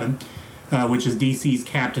 77, which is DC's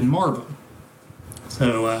Captain Marvel.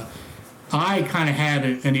 So I kind of had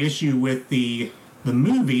an issue with the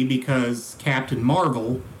movie because Captain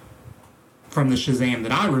Marvel, from the Shazam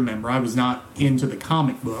that I remember, I was not into the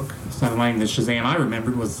comic book, so the Shazam I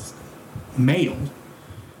remembered was male,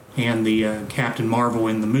 and the Captain Marvel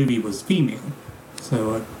in the movie was female.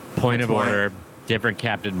 So point of order, different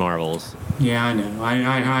Captain Marvels. Yeah, I know.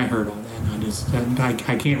 I heard all that.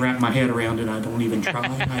 I can't wrap my head around it. I don't even try.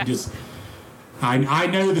 I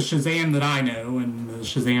know the Shazam that I know, and the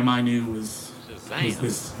Shazam I knew was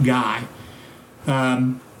this guy.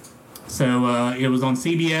 So it was on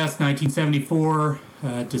CBS, 1974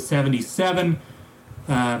 to 77.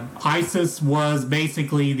 Isis was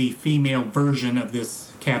basically the female version of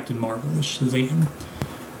this Captain Marvel, the Shazam.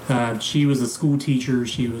 She was a school teacher.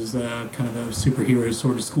 She was kind of a superhero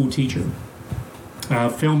sort of school teacher.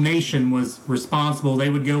 Filmation was responsible. They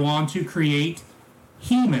would go on to create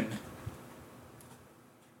He-Man.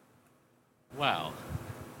 Wow.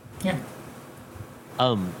 Yeah.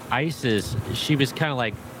 Isis, she was kind of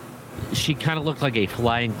like, she kind of looked like a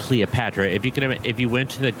flying Cleopatra. If you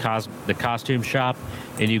went to the costume shop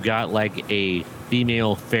and you got like a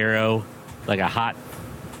female pharaoh, like a hot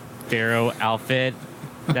pharaoh outfit,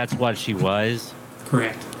 that's what she was.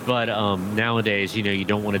 Correct. But nowadays, you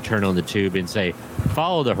don't want to turn on the tube and say,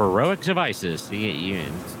 "Follow the heroics of Isis."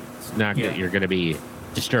 It's not good. You're going to be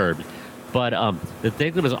disturbed. But the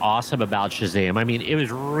thing that was awesome about Shazam, I mean, it was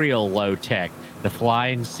real low tech. The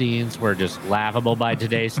flying scenes were just laughable by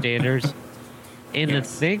today's standards. And the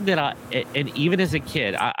thing that and even as a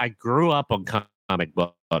kid, I grew up on comic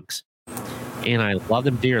books, and I love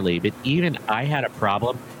them dearly. But even I had a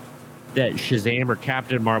problem that Shazam or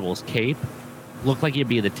Captain Marvel's cape looked like it'd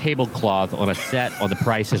be the tablecloth on a set on The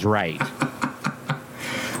Price is Right.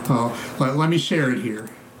 Well, let me share it here.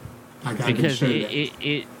 Because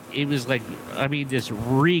it was like, I mean, this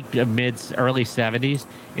reeked of early 70s.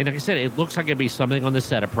 And like I said, it looks like it'd be something on the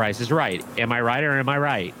set of Price is Right. Am I right or am I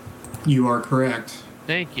right? You are correct.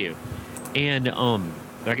 Thank you. And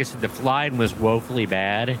like I said, the flying was woefully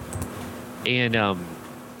bad. And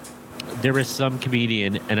there was some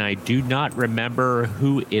comedian, and I do not remember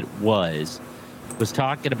who it was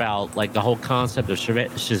talking about like the whole concept of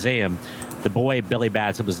Shazam. The boy, Billy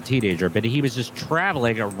Batson, was a teenager, but he was just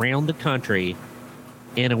traveling around the country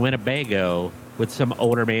in a Winnebago with some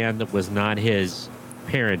older man that was not his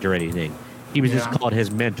parent or anything. He was just called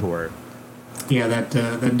his mentor. Yeah, that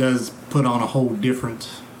does put on a whole different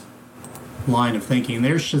line of thinking.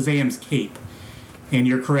 There's Shazam's cape, and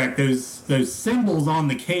you're correct. Those symbols on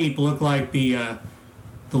the cape look like the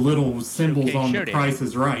little symbols on The Price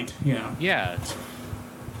is Right. Yeah. Yeah.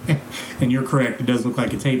 And you're correct. It does look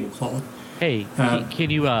like a tablecloth. Hey, can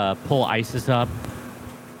you pull Isis up?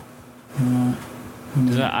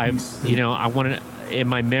 I wanted, in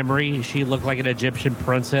my memory, she looked like an Egyptian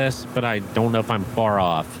princess, but I don't know if I'm far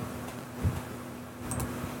off.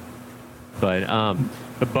 But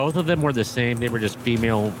both of them were the same. They were just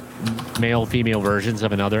male, female versions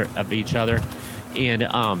of each other, and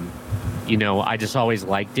I just always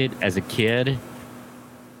liked it as a kid.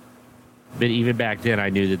 But even back then, I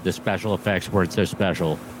knew that the special effects weren't so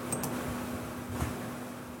special.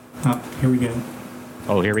 Oh, here we go.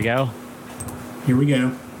 Oh, here we go? Here we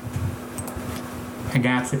go. I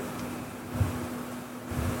got it.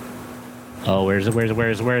 Oh, where's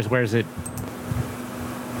it?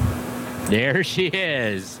 There she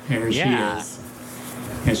is. There she is.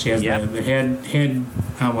 And she has the head,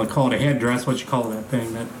 I don't want to call it a headdress. What you call that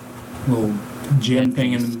thing? That little gem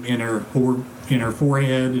thing in her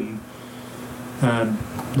forehead, and the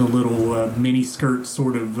little mini skirt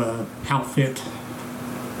sort of outfit.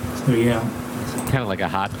 So yeah, Kind of like a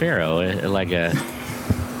hot pharaoh, like a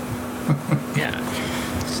yeah.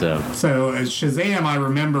 So as Shazam, I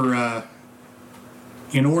remember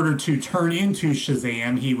in order to turn into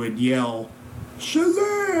Shazam, he would yell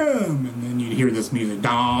Shazam, and then you'd hear this music.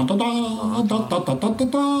 Da, da, da, da, da, da, da,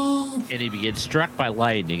 da. and if he gets struck by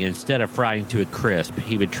lightning, instead of frying to a crisp,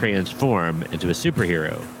 he would transform into a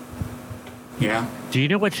superhero. Yeah. Do you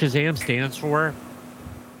know what Shazam stands for?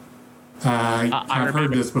 I've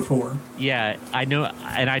heard this before. Yeah, I know,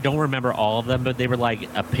 and I don't remember all of them, but they were like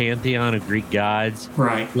a pantheon of Greek gods.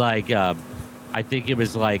 Right. Like, I think it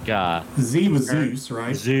was like Z was Zeus,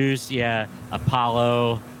 right? Zeus, yeah,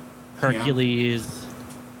 Apollo, Hercules,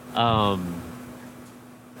 Mars.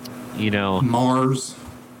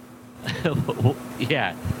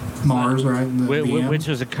 yeah, Mars, right? which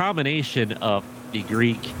was a combination of the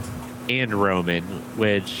Greek and Roman,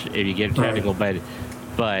 which, if you get technical, but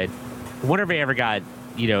I wonder if I ever got,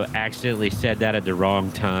 accidentally said that at the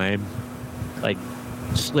wrong time, like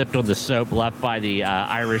slipped on the soap left by the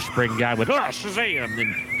Irish Spring guy with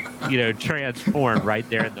Shazam, and transformed right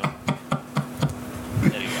there in the.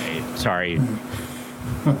 Anyway, sorry.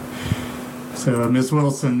 So Miss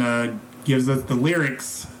Wilson gives us the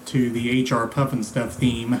lyrics to the H.R. Pufnstuf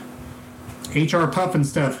theme. H.R.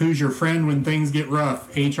 Pufnstuf, who's your friend when things get rough?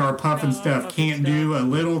 H.R. Pufnstuf can't do a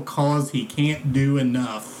little cause he can't do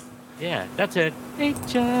enough. Yeah, that's it.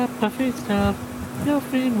 H.R. Pufnstuf, no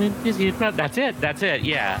friend when things get rough. That's it.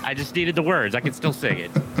 Yeah, I just needed the words. I can still sing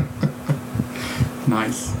it.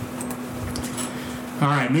 Nice. All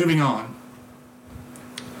right, moving on.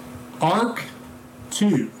 Arc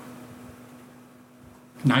 2,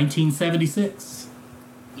 1976.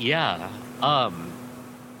 Yeah,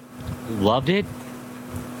 loved it,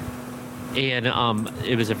 and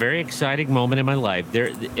it was a very exciting moment in my life.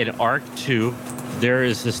 There in Arc 2, there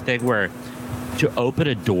is this thing where to open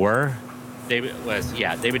a door, they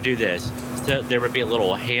would do this. So there would be a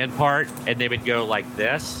little hand part, and they would go like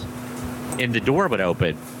this, and the door would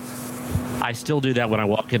open. I still do that when I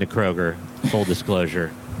walk into Kroger. Full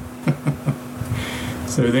disclosure.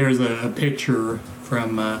 So there's a picture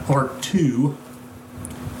from Arc 2.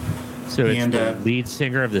 So it's the lead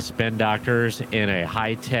singer of the Spin Doctors in a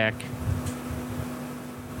high-tech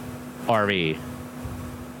RV.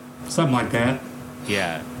 Something like that.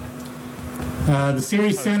 Yeah. The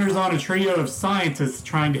series centers on a trio of scientists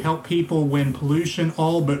trying to help people when pollution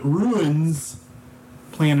all but ruins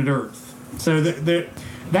planet Earth. So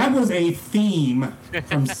that was a theme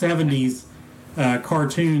from 70s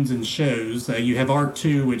cartoons and shows. You have Arc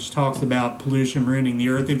 2, which talks about pollution ruining the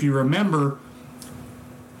Earth. If you remember,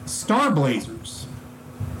 Star Blazers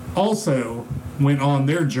also went on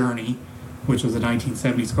their journey, which was a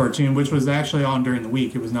 1970s cartoon, which was actually on during the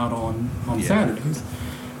week. It was not on Saturdays.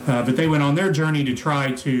 But they went on their journey to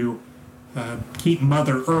try to keep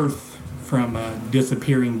Mother Earth from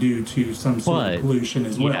disappearing due to some sort of pollution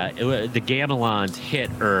as well. Yeah, the Gamelons hit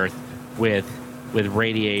Earth with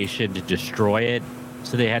radiation to destroy it,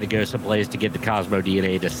 so they had to go someplace to get the Cosmo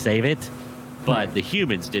DNA to save it. But the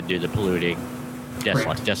humans did do the polluting. Just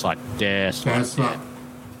like.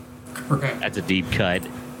 Correct. That's a deep cut.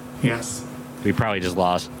 Yes. We probably just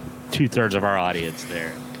lost 2/3 of our audience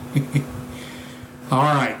there. All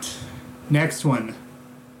right. Next one.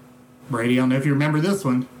 Brady, I don't know if you remember this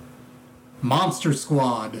one. Monster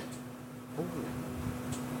Squad.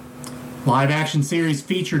 Live action series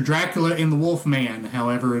featured Dracula and the Wolfman.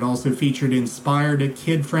 However, it also featured inspired a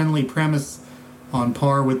kid-friendly premise on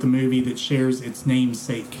par with the movie that shares its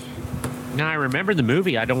namesake. Now, I remember the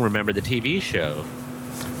movie. I don't remember the TV show.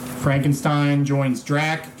 Frankenstein joins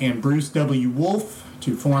Drac and Bruce W. Wolf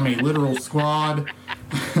to form a literal squad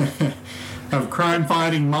of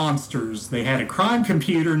crime-fighting monsters. They had a crime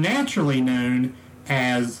computer naturally known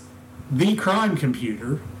as the Crime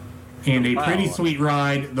Computer, and a pretty sweet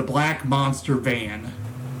ride, the Black Monster Van.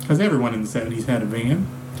 Because everyone in the 70s had a van.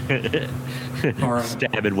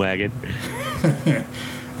 Stabbing wagon.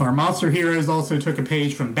 Our monster heroes also took a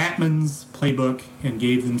page from Batman's playbook and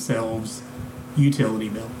gave themselves utility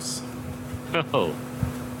belts. Oh.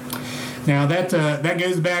 Now, that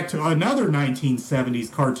goes back to another 1970s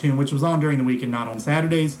cartoon, which was on during the week and not on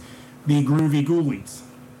Saturdays, the Groovy Ghoulies.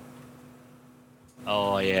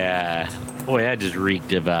 Oh, yeah. Boy, that just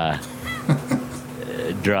reeked of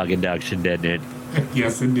drug induction, didn't it?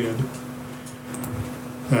 Yes, it did.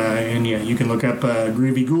 And yeah, you can look up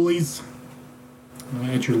Groovy Ghoulies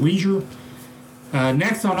at your leisure.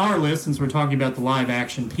 Next on our list, since we're talking about the live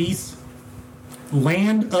action piece,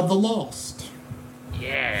 Land of the Lost.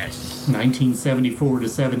 Yes. 1974 to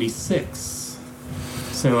 76.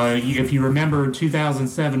 So if you remember,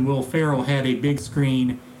 2007, Will Ferrell had a big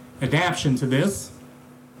screen adaptation to this.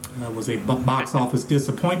 Was a box office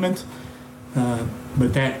disappointment,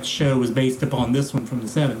 but that show was based upon this one from the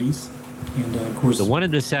 70s. And of course, The one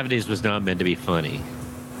in the 70s was not meant to be funny.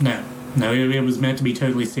 no, it was meant to be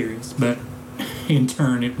totally serious, but in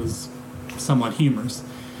turn, it was somewhat humorous.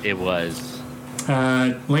 It was.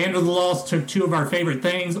 Land of the Lost took two of our favorite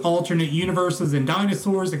things, alternate universes and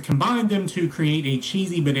dinosaurs, and combined them to create a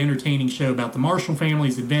cheesy but entertaining show about the Marshall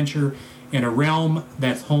family's adventure in a realm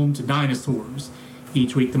that's home to dinosaurs.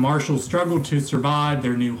 Each week, the Marshalls struggled to survive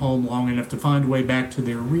their new home long enough to find a way back to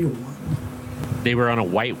their real one. They were on a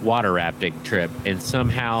white water rafting trip, and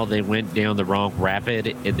somehow they went down the wrong rapid,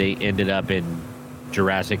 and they ended up in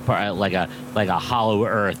Jurassic Park, like a Hollow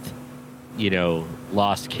Earth,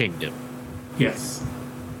 Lost Kingdom. Yes.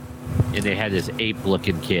 And they had this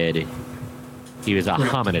ape-looking kid. He was a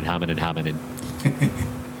Correct. hominid.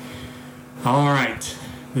 All right,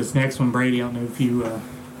 this next one, Brady. I don't know if you.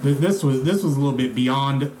 This was a little bit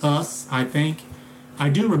beyond us. I think I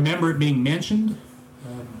do remember it being mentioned,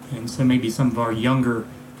 and so maybe some of our younger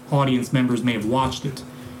audience members may have watched it.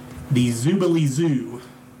 The Zoobilee Zoo.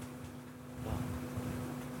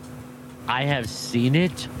 I have seen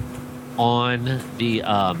it on the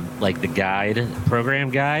the program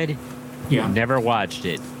guide. Yeah. Never watched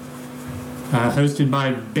it. Hosted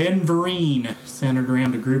by Ben Vereen, centered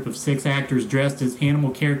around a group of 6 actors dressed as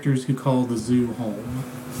animal characters who call the zoo home.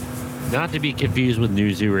 Not to be confused with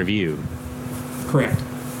New Zoo Review. Correct.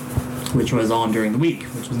 Which was on during the week,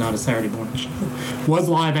 which was not a Saturday morning show. Was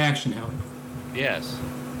live action, however. Yes.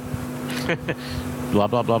 Blah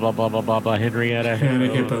blah blah blah blah blah blah blah. Henrietta And a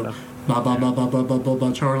hippo. Blah, blah, blah, blah, blah, blah, blah,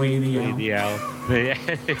 blah, Charlie and the Owl.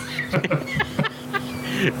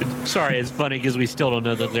 Sorry, it's funny because we still don't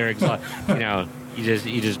know the lyrics. You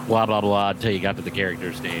just blah blah blah until you got to the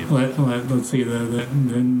character's name. Let's see.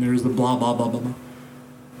 Then there's the blah, blah, blah, blah, blah.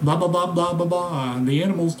 Blah, blah, blah, blah, blah, blah. The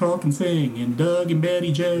animals talk and sing. And Doug and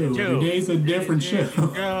Betty Joe. Today's a different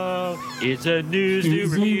show. It's a New Zoo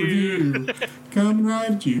Review. Coming right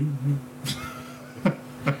at you.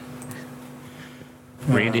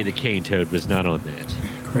 Randy the Cane Toad was not on that.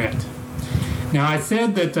 Correct. Now, I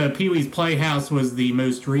said that Pee-wee's Playhouse was the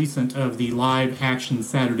most recent of the live-action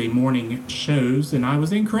Saturday morning shows, and I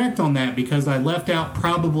was incorrect on that because I left out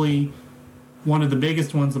probably one of the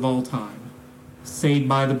biggest ones of all time, Saved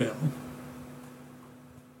by the Bell.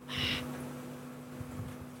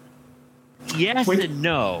 Yes and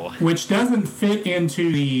no. Which doesn't fit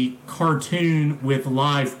into the cartoon with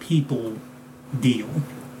live people deal.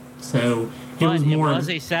 So it was more. It was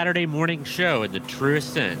a Saturday morning show in the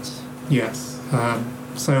truest sense. Yes.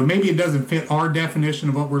 So maybe it doesn't fit our definition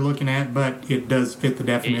of what we're looking at, but it does fit the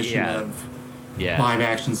definition of live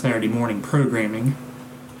action Saturday morning programming.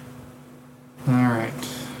 All right.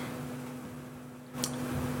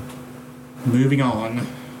 Moving on.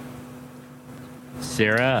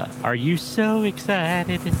 Sarah, are you so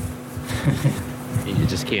excited? You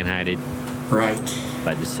just can't hide it. Right.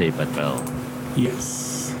 By the Saved by the Bell.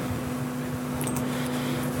 Yes.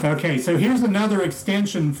 Okay, so here's another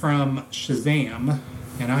extension from Shazam.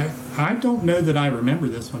 And I don't know that I remember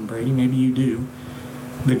this one, Brady. Maybe you do.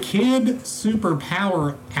 The Kid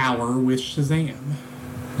Superpower Hour with Shazam.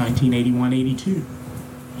 1981-82.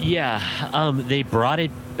 Yeah, they brought it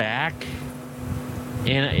back.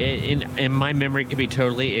 And my memory could be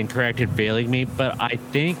totally incorrect and failing me, but I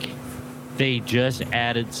think they just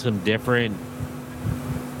added some different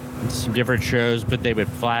shows, but they would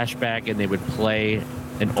flash back and they would play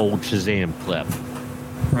an old Shazam clip.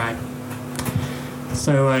 Right.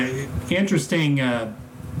 So, interesting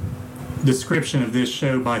description of this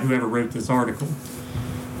show by whoever wrote this article.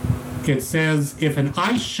 It says, if an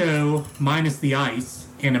ice show minus the ice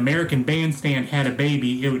and American Bandstand had a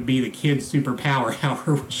baby, it would be the Kid Superpower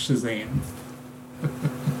Hour with Shazam.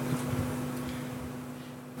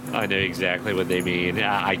 I know exactly what they mean.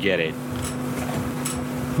 I get it.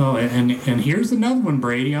 Oh, and here's another one,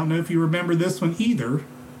 Brady. I don't know if you remember this one either.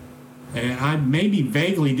 I maybe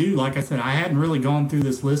vaguely do. Like I said, I hadn't really gone through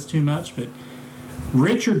this list too much, but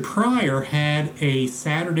Richard Pryor had a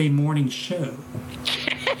Saturday morning show.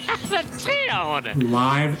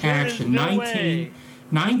 Live action.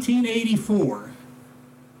 1984.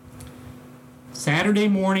 Saturday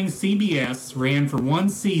morning CBS ran for one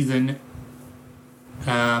season.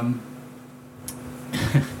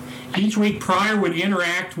 Each week, Pryor would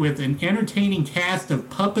interact with an entertaining cast of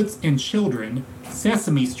puppets and children,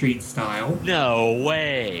 Sesame Street style. No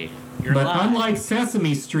way. You're But lying. unlike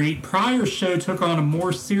Sesame Street, Pryor's show took on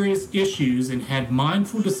more serious issues and had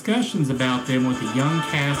mindful discussions about them with a young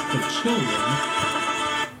cast of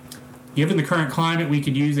children. Given the current climate, we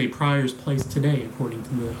could use a Pryor's place today, according to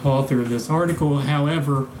the author of this article.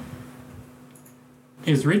 However,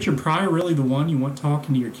 is Richard Pryor really the one you want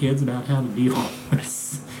talking to your kids about how to deal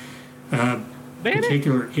with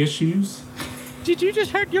particular issues? Did you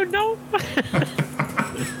just hurt your nose?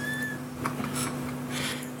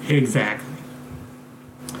 Exactly.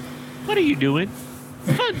 What are you doing?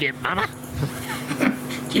 Fun, dear mama.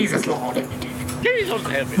 Jesus Lord. Jesus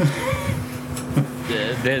heaven.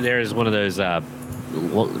 There's one of those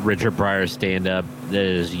Richard Pryor stand-up that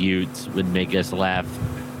his youths would make us laugh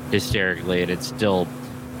hysterically, and it's still,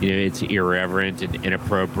 it's irreverent and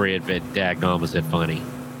inappropriate, but daggone was it funny.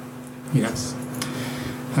 Yes.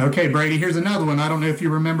 Okay, Brady, here's another one. I don't know if you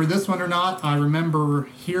remember this one or not. I remember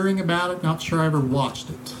hearing about it, not sure I ever watched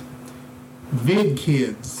it. Vid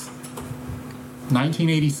Kids,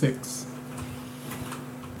 1986.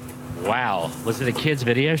 Wow. Was it a kids'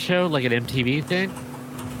 video show, like an MTV thing?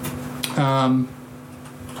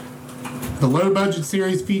 The low-budget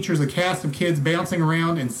series features a cast of kids bouncing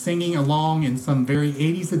around and singing along in some very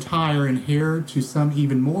 80s attire and hair to some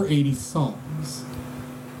even more 80s songs.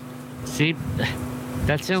 See,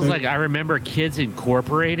 that sounds like I remember Kids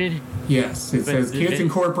Incorporated. Yes, it says Kids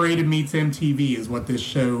Incorporated meets MTV is what this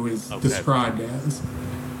show is described as.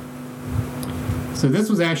 So this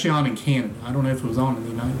was actually on in Canada. I don't know if it was on in the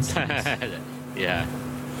United States. Yeah,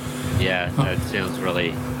 that sounds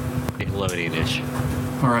really Nickelodeon-ish.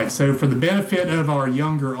 All right, so for the benefit of our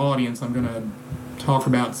younger audience, I'm going to talk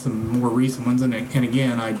about some more recent ones. And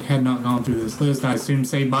again, I had not gone through this list. I assume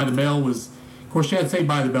Saved by the Bell was... Of course, you had Saved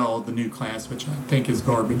by the Bell, the new class, which I think is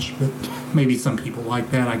garbage. But maybe some people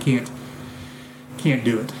like that. I can't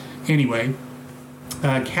do it. Anyway,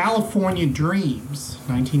 California Dreams,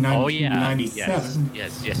 1997.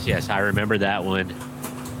 Yes. I remember that one.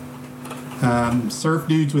 Surf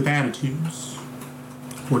Dudes with Attitudes,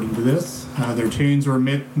 according to this. Their tunes were a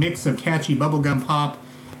mix of catchy bubblegum pop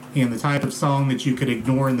and the type of song that you could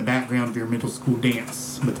ignore in the background of your middle school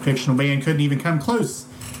dance. But the fictional band couldn't even come close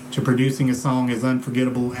to producing a song as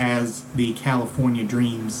unforgettable as the California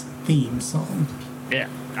Dreams theme song. Yeah.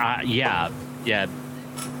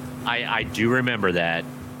 I do remember that.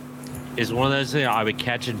 It's one of those things I would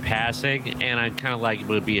catch in passing, and I kind of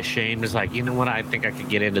would be ashamed. It's like, you know what? I think I could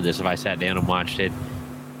get into this if I sat down and watched it.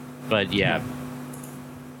 But yeah.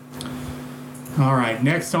 All right,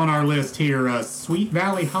 next on our list here, Sweet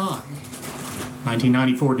Valley High,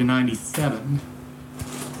 1994 to 97.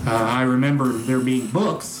 I remember there being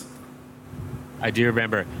books. I do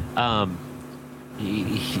remember.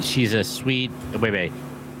 She's a sweet... Wait.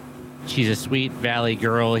 She's a Sweet Valley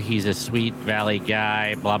girl. He's a Sweet Valley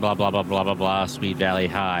guy. Blah, blah, blah, blah, blah, blah, blah. Sweet Valley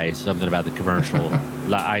High. Something about the commercial.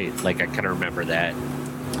 I kind of remember that.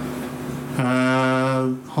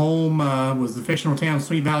 Home was the fictional town of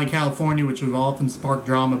Sweet Valley, California, which would often spark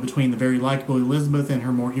drama between the very likable Elizabeth and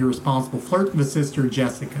her more irresponsible flirt with sister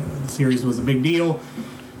Jessica. The series was a big deal,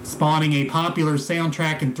 spawning a popular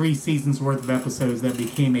soundtrack and 3 seasons worth of episodes that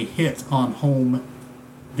became a hit on home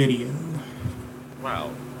video. Wow.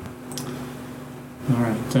 All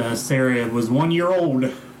right, Sarah was 1 year old.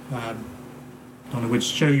 Don't know which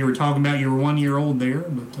show you were talking about. You were 1 year old there,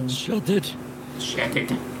 but Shut it.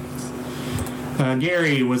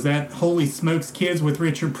 Gary, was that Holy Smokes Kids with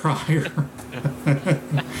Richard Pryor?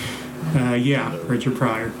 Yeah, Richard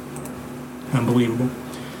Pryor. Unbelievable.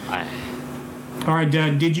 All right,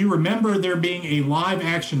 did you remember there being a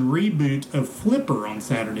live-action reboot of Flipper on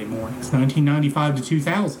Saturday mornings, 1995 to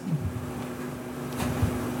 2000?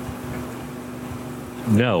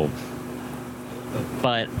 No.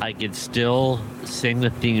 But I could still sing the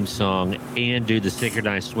theme song and do the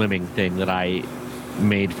synchronized swimming thing that I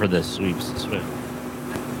made for the sweeps and swim.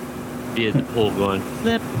 Be at the pool going,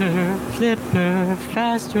 Flipper, Flipper,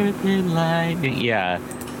 faster than lightning. Yeah,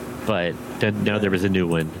 but didn't know there was a new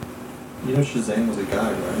one. You know Shazam was a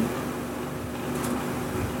guy, right?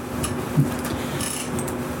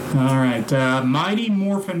 All right, Mighty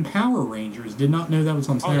Morphin Power Rangers. Did not know that was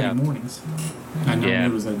on Saturday mornings. I know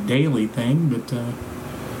it was a daily thing, but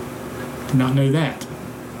did not know that.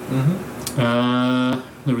 Mm-hmm.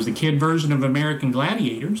 There was a kid version of American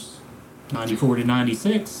Gladiators, 94 to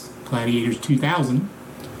 96. Gladiators 2000,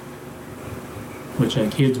 which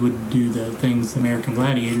kids would do the things American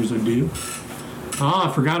Gladiators would do.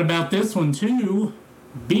 I forgot about this one too.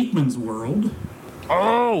 Beakman's World.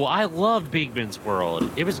 Oh, I loved Beakman's World.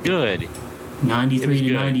 It was good. 93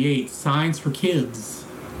 to 98. Science for kids.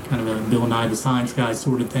 Kind of a Bill Nye the Science Guy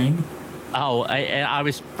sort of thing. Oh, I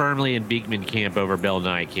was firmly in Beakman camp over Bill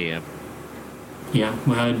Nye camp. Yeah,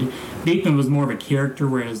 well, Beakman was more of a character,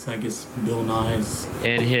 whereas I guess Bill Nye's...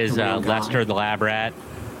 And his Lester the Lab Rat.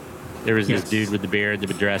 There was Yes. this dude with the beard that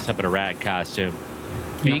would dress up in a rat costume.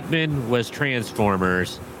 Yeah. Beekman was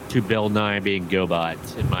Transformers to Bill Nye being GoBot,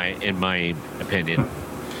 in my opinion.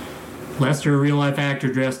 Lester, a real life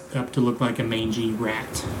actor dressed up to look like a mangy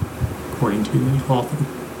rat, according to the author.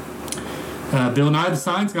 Bill Nye the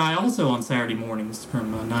Science Guy also on Saturday mornings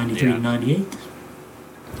from 93 Yeah. to 98.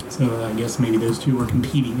 So I guess maybe those two were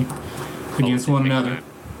competing against one Big another. time.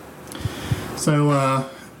 So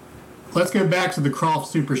let's go back to the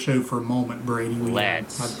Croft Super Show for a moment, Brady.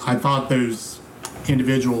 Let's. I thought those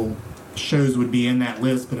individual shows would be in that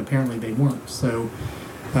list, but apparently they weren't. So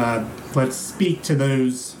let's speak to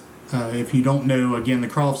those. If you don't know, again, the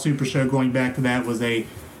Croft Super Show, going back to that, was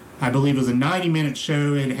I believe it was a 90-minute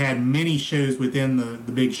show. It had many shows within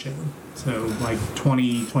the big show. So like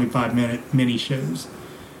 20, 25-minute mini shows.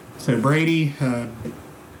 So Brady, kind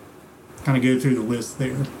of go through the list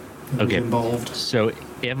there. That was Okay. involved. So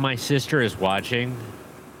if my sister is watching,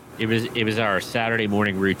 it was our Saturday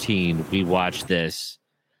morning routine. We watched this.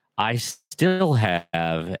 I still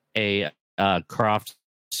have a Croft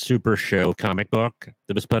Super Show comic book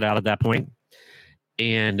that was put out at that point,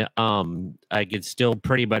 and I could still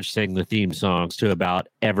pretty much sing the theme songs to about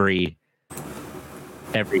every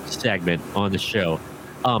segment on the show.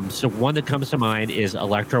 So one that comes to mind is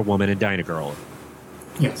Electra Woman and Dyna Girl.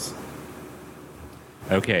 Yes.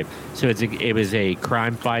 Okay, so it was a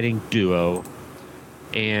crime fighting duo,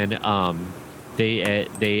 and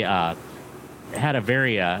they had a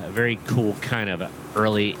very cool kind of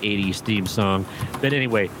early '80s theme song. But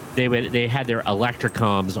anyway, they had their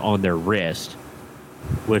Electrocoms on their wrist,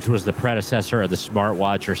 which was the predecessor of the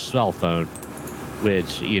smartwatch or cell phone,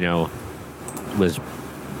 which was,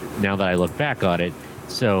 now that I look back on it.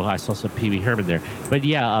 So I saw some Pee Wee Herman there, but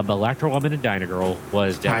yeah, Electra Woman and Dyna Girl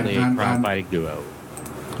was definitely a crime fighting duo.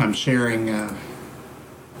 I'm sharing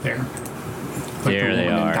there. There they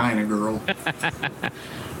are. Dyna Girl.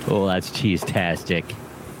 Oh, that's cheese-tastic.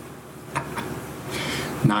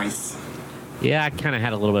 Nice. Yeah, I kind of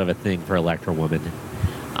had a little bit of a thing for Electra Woman.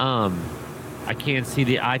 I can't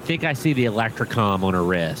see I think I see the Electrocom on her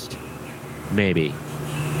wrist, maybe.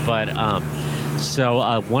 But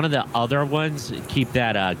so one of the other ones, keep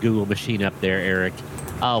that Google machine up there, Eric,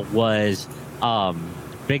 was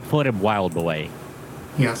Bigfoot and Wild Boy,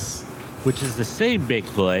 Yes. which is the same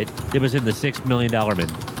Bigfoot that was in the $6 Million Man.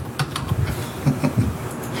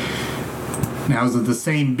 Now, is it the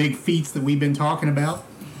same big feats that we've been talking about?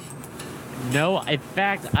 No, in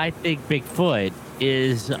fact, I think Bigfoot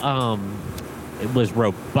it was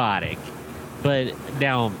robotic. But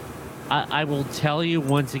now, I will tell you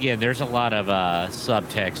once again, there's a lot of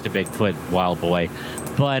subtext to Bigfoot Wild Boy.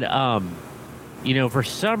 But, for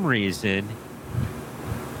some reason,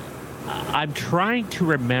 I'm trying to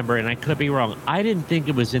remember, and I could be wrong. I didn't think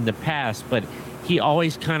it was in the past, but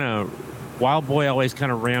Wild Boy always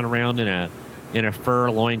kind of ran around in a fur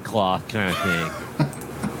loincloth kind of thing.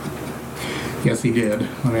 Yes, he did.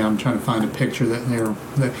 I mean, I'm trying to find a picture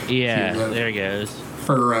Yeah, there he goes.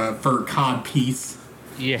 Fur cod piece.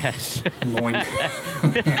 Yes. Loin.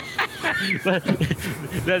 But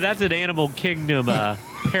that's an Animal Kingdom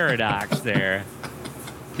paradox there,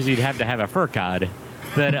 because you'd have to have a fur cod.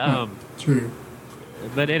 But True.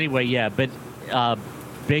 But anyway, yeah. But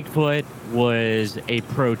Bigfoot was a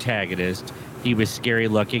protagonist. He was scary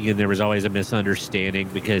looking, and there was always a misunderstanding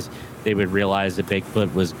because they would realize that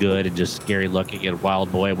Bigfoot was good and just scary looking, and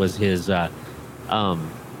Wild Boy was his handler.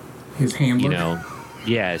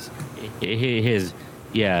 Yes, his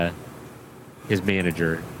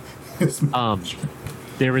manager.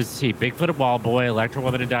 There was Bigfoot and Wild Boy, Electra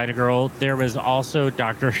Woman and Dyna Girl. There was also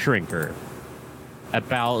Dr. Shrinker,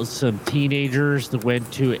 about some teenagers that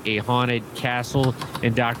went to a haunted castle,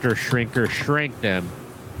 and Dr. Shrinker shrank them,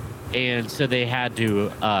 and so they had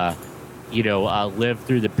to live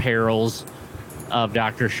through the perils of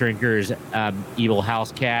Dr. Shrinker's evil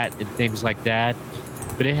house cat and things like that.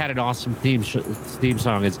 But it had an awesome theme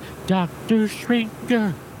song. It's Dr.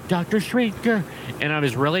 Shrinker, Dr. Shrinker. And I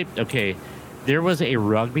was really, okay, there was a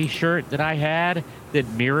rugby shirt that I had that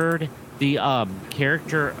mirrored the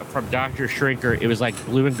character from Dr. Shrinker. It was like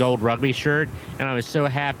blue and gold rugby shirt. And I was so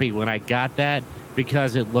happy when I got that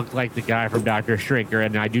because it looked like the guy from Dr. Shrinker.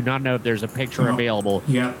 And I do not know if there's a picture available.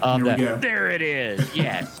 Yeah, of here we that. go. There it is.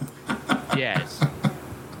 Yes. Yes.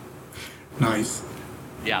 Nice.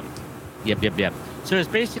 Yep. So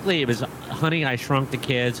it was Honey, I Shrunk the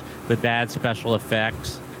Kids with bad special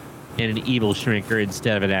effects and an evil shrinker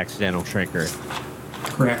instead of an accidental shrinker.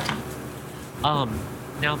 Correct.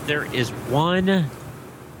 Now there is one.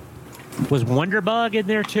 Was Wonderbug in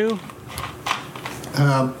there too?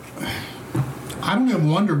 I don't know if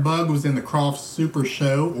Wonder Bug was in the Croft Super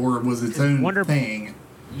Show or was its own thing.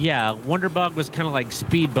 Yeah, Wonder Bug was kind of like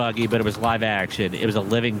Speed Buggy, but it was live action. It was a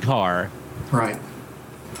living car. Right.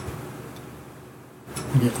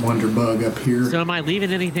 Get Wonder Bug up here. So am I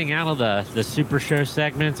leaving anything out of the Super Show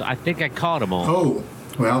segments? I think I caught them all. Oh,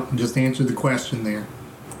 well, just answer the question there.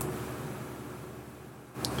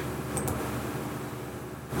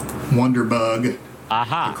 Wonder Bug.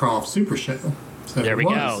 Aha. The Croft Super Show. So There we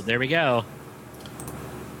go. There we go.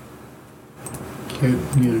 Get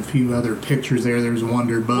a few other pictures there. There's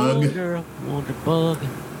Wonder Bug. Wonder Bug.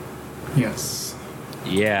 Yes.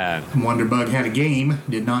 Yeah. Wonder Bug had a game.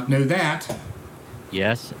 Did not know that.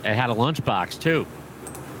 Yes. It had a lunchbox too.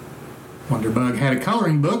 Wonder Bug had a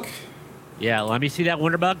coloring book. Yeah. Let me see that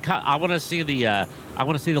Wonder Bug. I want to see the. I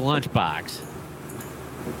want to see the lunchbox.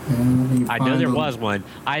 I know there was one.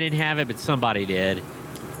 I didn't have it, but somebody did.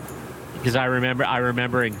 Because I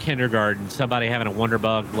remember in kindergarten somebody having a Wonder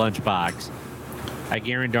Bug lunchbox. I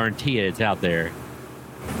guarantee it's out there.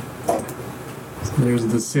 So there's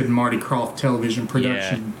the Sid and Marty Krofft television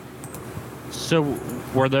production. Yeah. So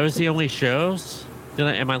were those the only shows?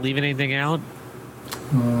 Am I leaving anything out?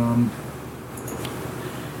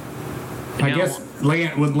 I guess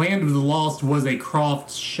Land of the Lost was a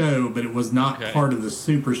Krofft show, but it was not part of the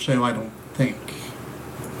Super Show, I don't think.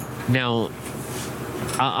 Now,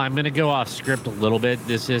 I'm going to go off script a little bit.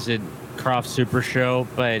 This isn't Krofft Super Show,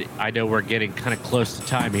 but I know we're getting kind of close to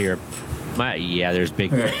time here. There's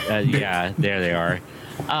big. Yeah, there they are.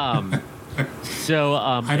 I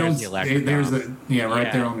don't. There's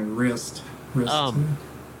there on the wrist.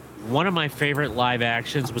 One of my favorite live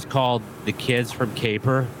actions was called The Kids from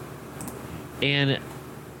Caper, and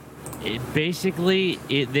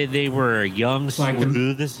they were young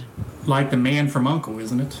sleuths. Like the Man from U.N.C.L.E.,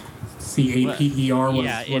 isn't it? CAPER was.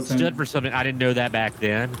 Yeah, it stood for something. I didn't know that back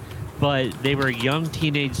then. But they were young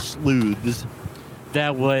teenage sleuths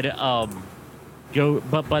that would go,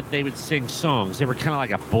 but they would sing songs. They were kind of like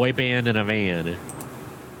a boy band in a van.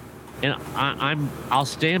 And I'll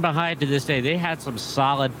stand behind to this day. They had some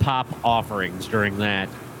solid pop offerings during that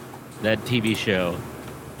TV show.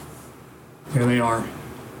 There they are.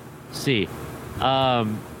 See,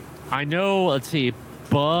 I know. Let's see,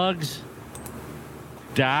 Bugs,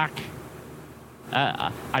 Doc.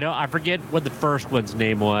 I forget what the first one's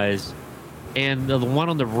name was, and the one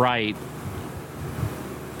on the right,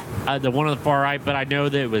 the one on the far right. But I know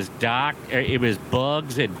that it was Doc. It was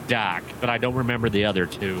Bugs and Doc, but I don't remember the other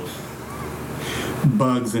two.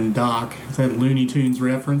 Bugs and Doc. Is that a Looney Tunes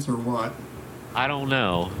reference or what? I don't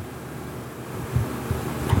know,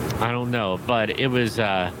 but it was.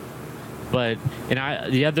 The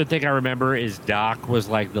other thing I remember is Doc was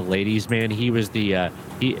like the ladies' man. He was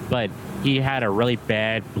he had a really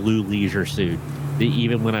bad blue leisure suit.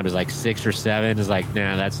 Even when I was like 6 or 7, is like,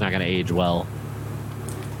 nah, that's not going to age well.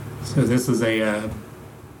 So this is an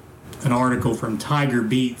article from Tiger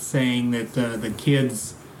Beat saying that the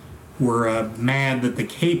kids were mad that the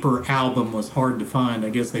Caper album was hard to find. I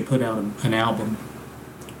guess they put out an album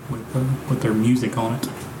with their music on it.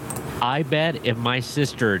 I bet if my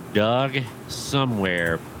sister dug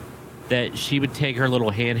somewhere that she would take her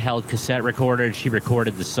little handheld cassette recorder and she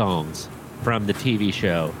recorded the songs from the TV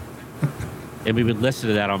show. And we would listen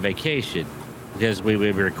to that on vacation because we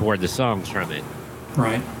would record the songs from it.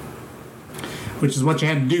 Right. Which is what you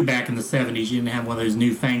had to do back in the 70s. You didn't have one of those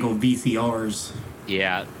newfangled VCRs.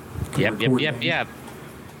 Yeah. Yep.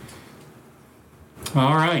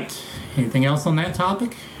 All right. Anything else on that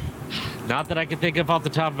topic? Not that I can think of off the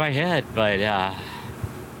top of my head, but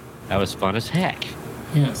that was fun as heck.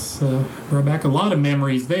 Yes, brought back a lot of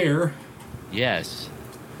memories there. Yes.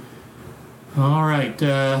 All right,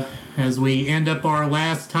 as we end up our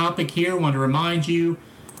last topic here, I want to remind you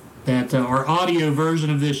that our audio version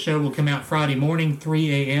of this show will come out Friday morning,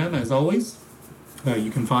 3 a.m., as always.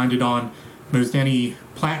 You can find it on most any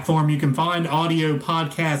platform you can find audio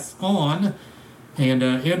podcasts on. And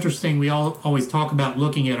interesting, we always talk about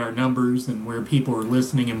looking at our numbers and where people are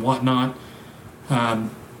listening and whatnot.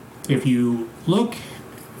 If you look,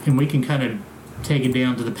 and we can kind of take it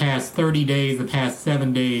down to the past 30 days, the past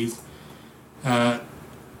 7 days,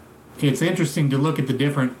 it's interesting to look at the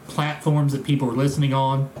different platforms that people are listening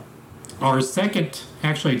on. Our second,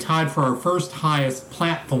 actually tied for our first highest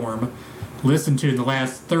platform listened to in the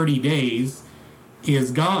last 30 days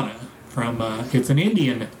is Ghana. It's an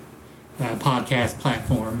Indian podcast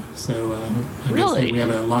platform. So I guess we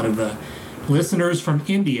have a lot of listeners from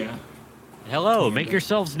India. Hello, make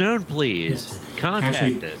yourselves known, please. Yes.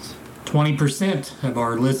 Contact us. 20% of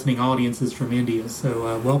our listening audience is from India,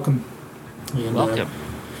 so welcome. And, welcome.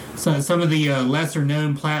 So some of the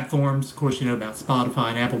lesser-known platforms, of course, you know about Spotify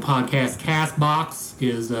and Apple Podcasts. CastBox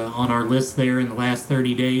is on our list there in the last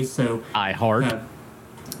 30 days. So iHeart.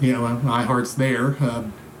 iHeart's there,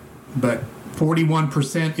 but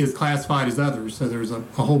 41% is classified as others. So there's a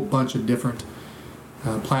whole bunch of different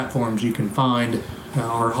platforms you can find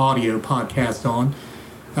our audio podcast on.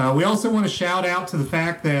 We also want to shout out to the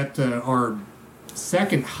fact that our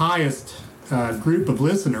second highest group of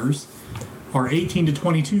listeners are 18 to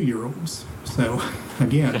 22-year-olds. So,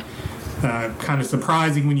 again, kind of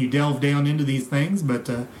surprising when you delve down into these things, but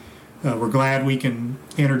we're glad we can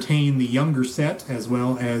entertain the younger set as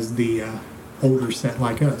well as the older set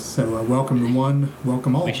like us. So, welcome to one,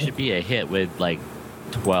 welcome all. We should be a hit with like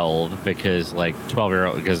 12 because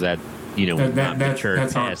 12-year-old because that not mature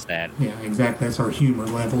past that. Yeah, exactly. That's our humor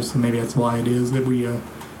level. So maybe that's why it is that we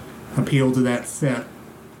appeal to that set.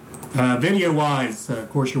 Video-wise, of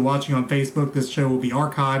course, you're watching on Facebook. This show will be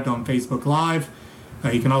archived on Facebook Live.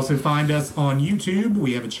 You can also find us on YouTube.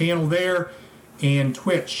 We have a channel there, and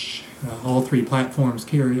Twitch. All three platforms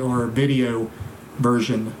carry our video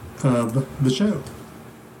version of the show.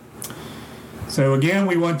 So again,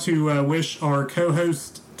 we want to wish our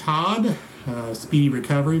co-host Todd speedy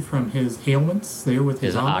recovery from his ailments there with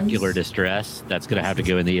his eyes. Ocular distress. That's going to have to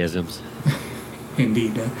go in the isms.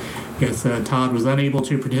 Indeed. Yes, Todd was unable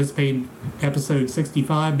to participate in episode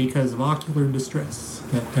 65 because of ocular distress.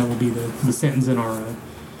 That will be the sentence in our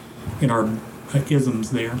isms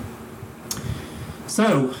there.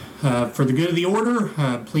 So, for the good of the order,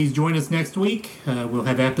 please join us next week. We'll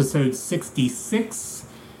have episode 66,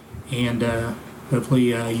 and hopefully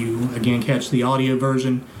you again catch the audio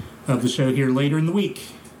version of the show here later in the week.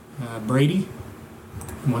 Brady,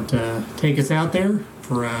 you want to take us out there?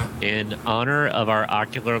 In honor of our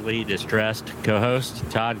ocularly distressed co-host,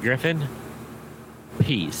 Todd Griffin,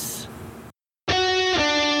 peace.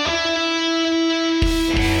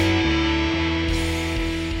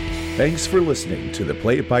 Thanks for listening to the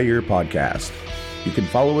Play It By Ear podcast. You can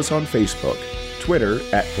follow us on Facebook, Twitter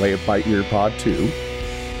at Play It By Ear Pod 2,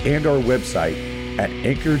 and our website at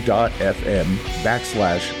anchor.fm/Play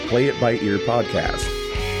It By Ear podcast.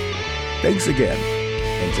 Thanks again,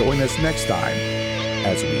 and join us next time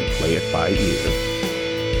as we play it by ear.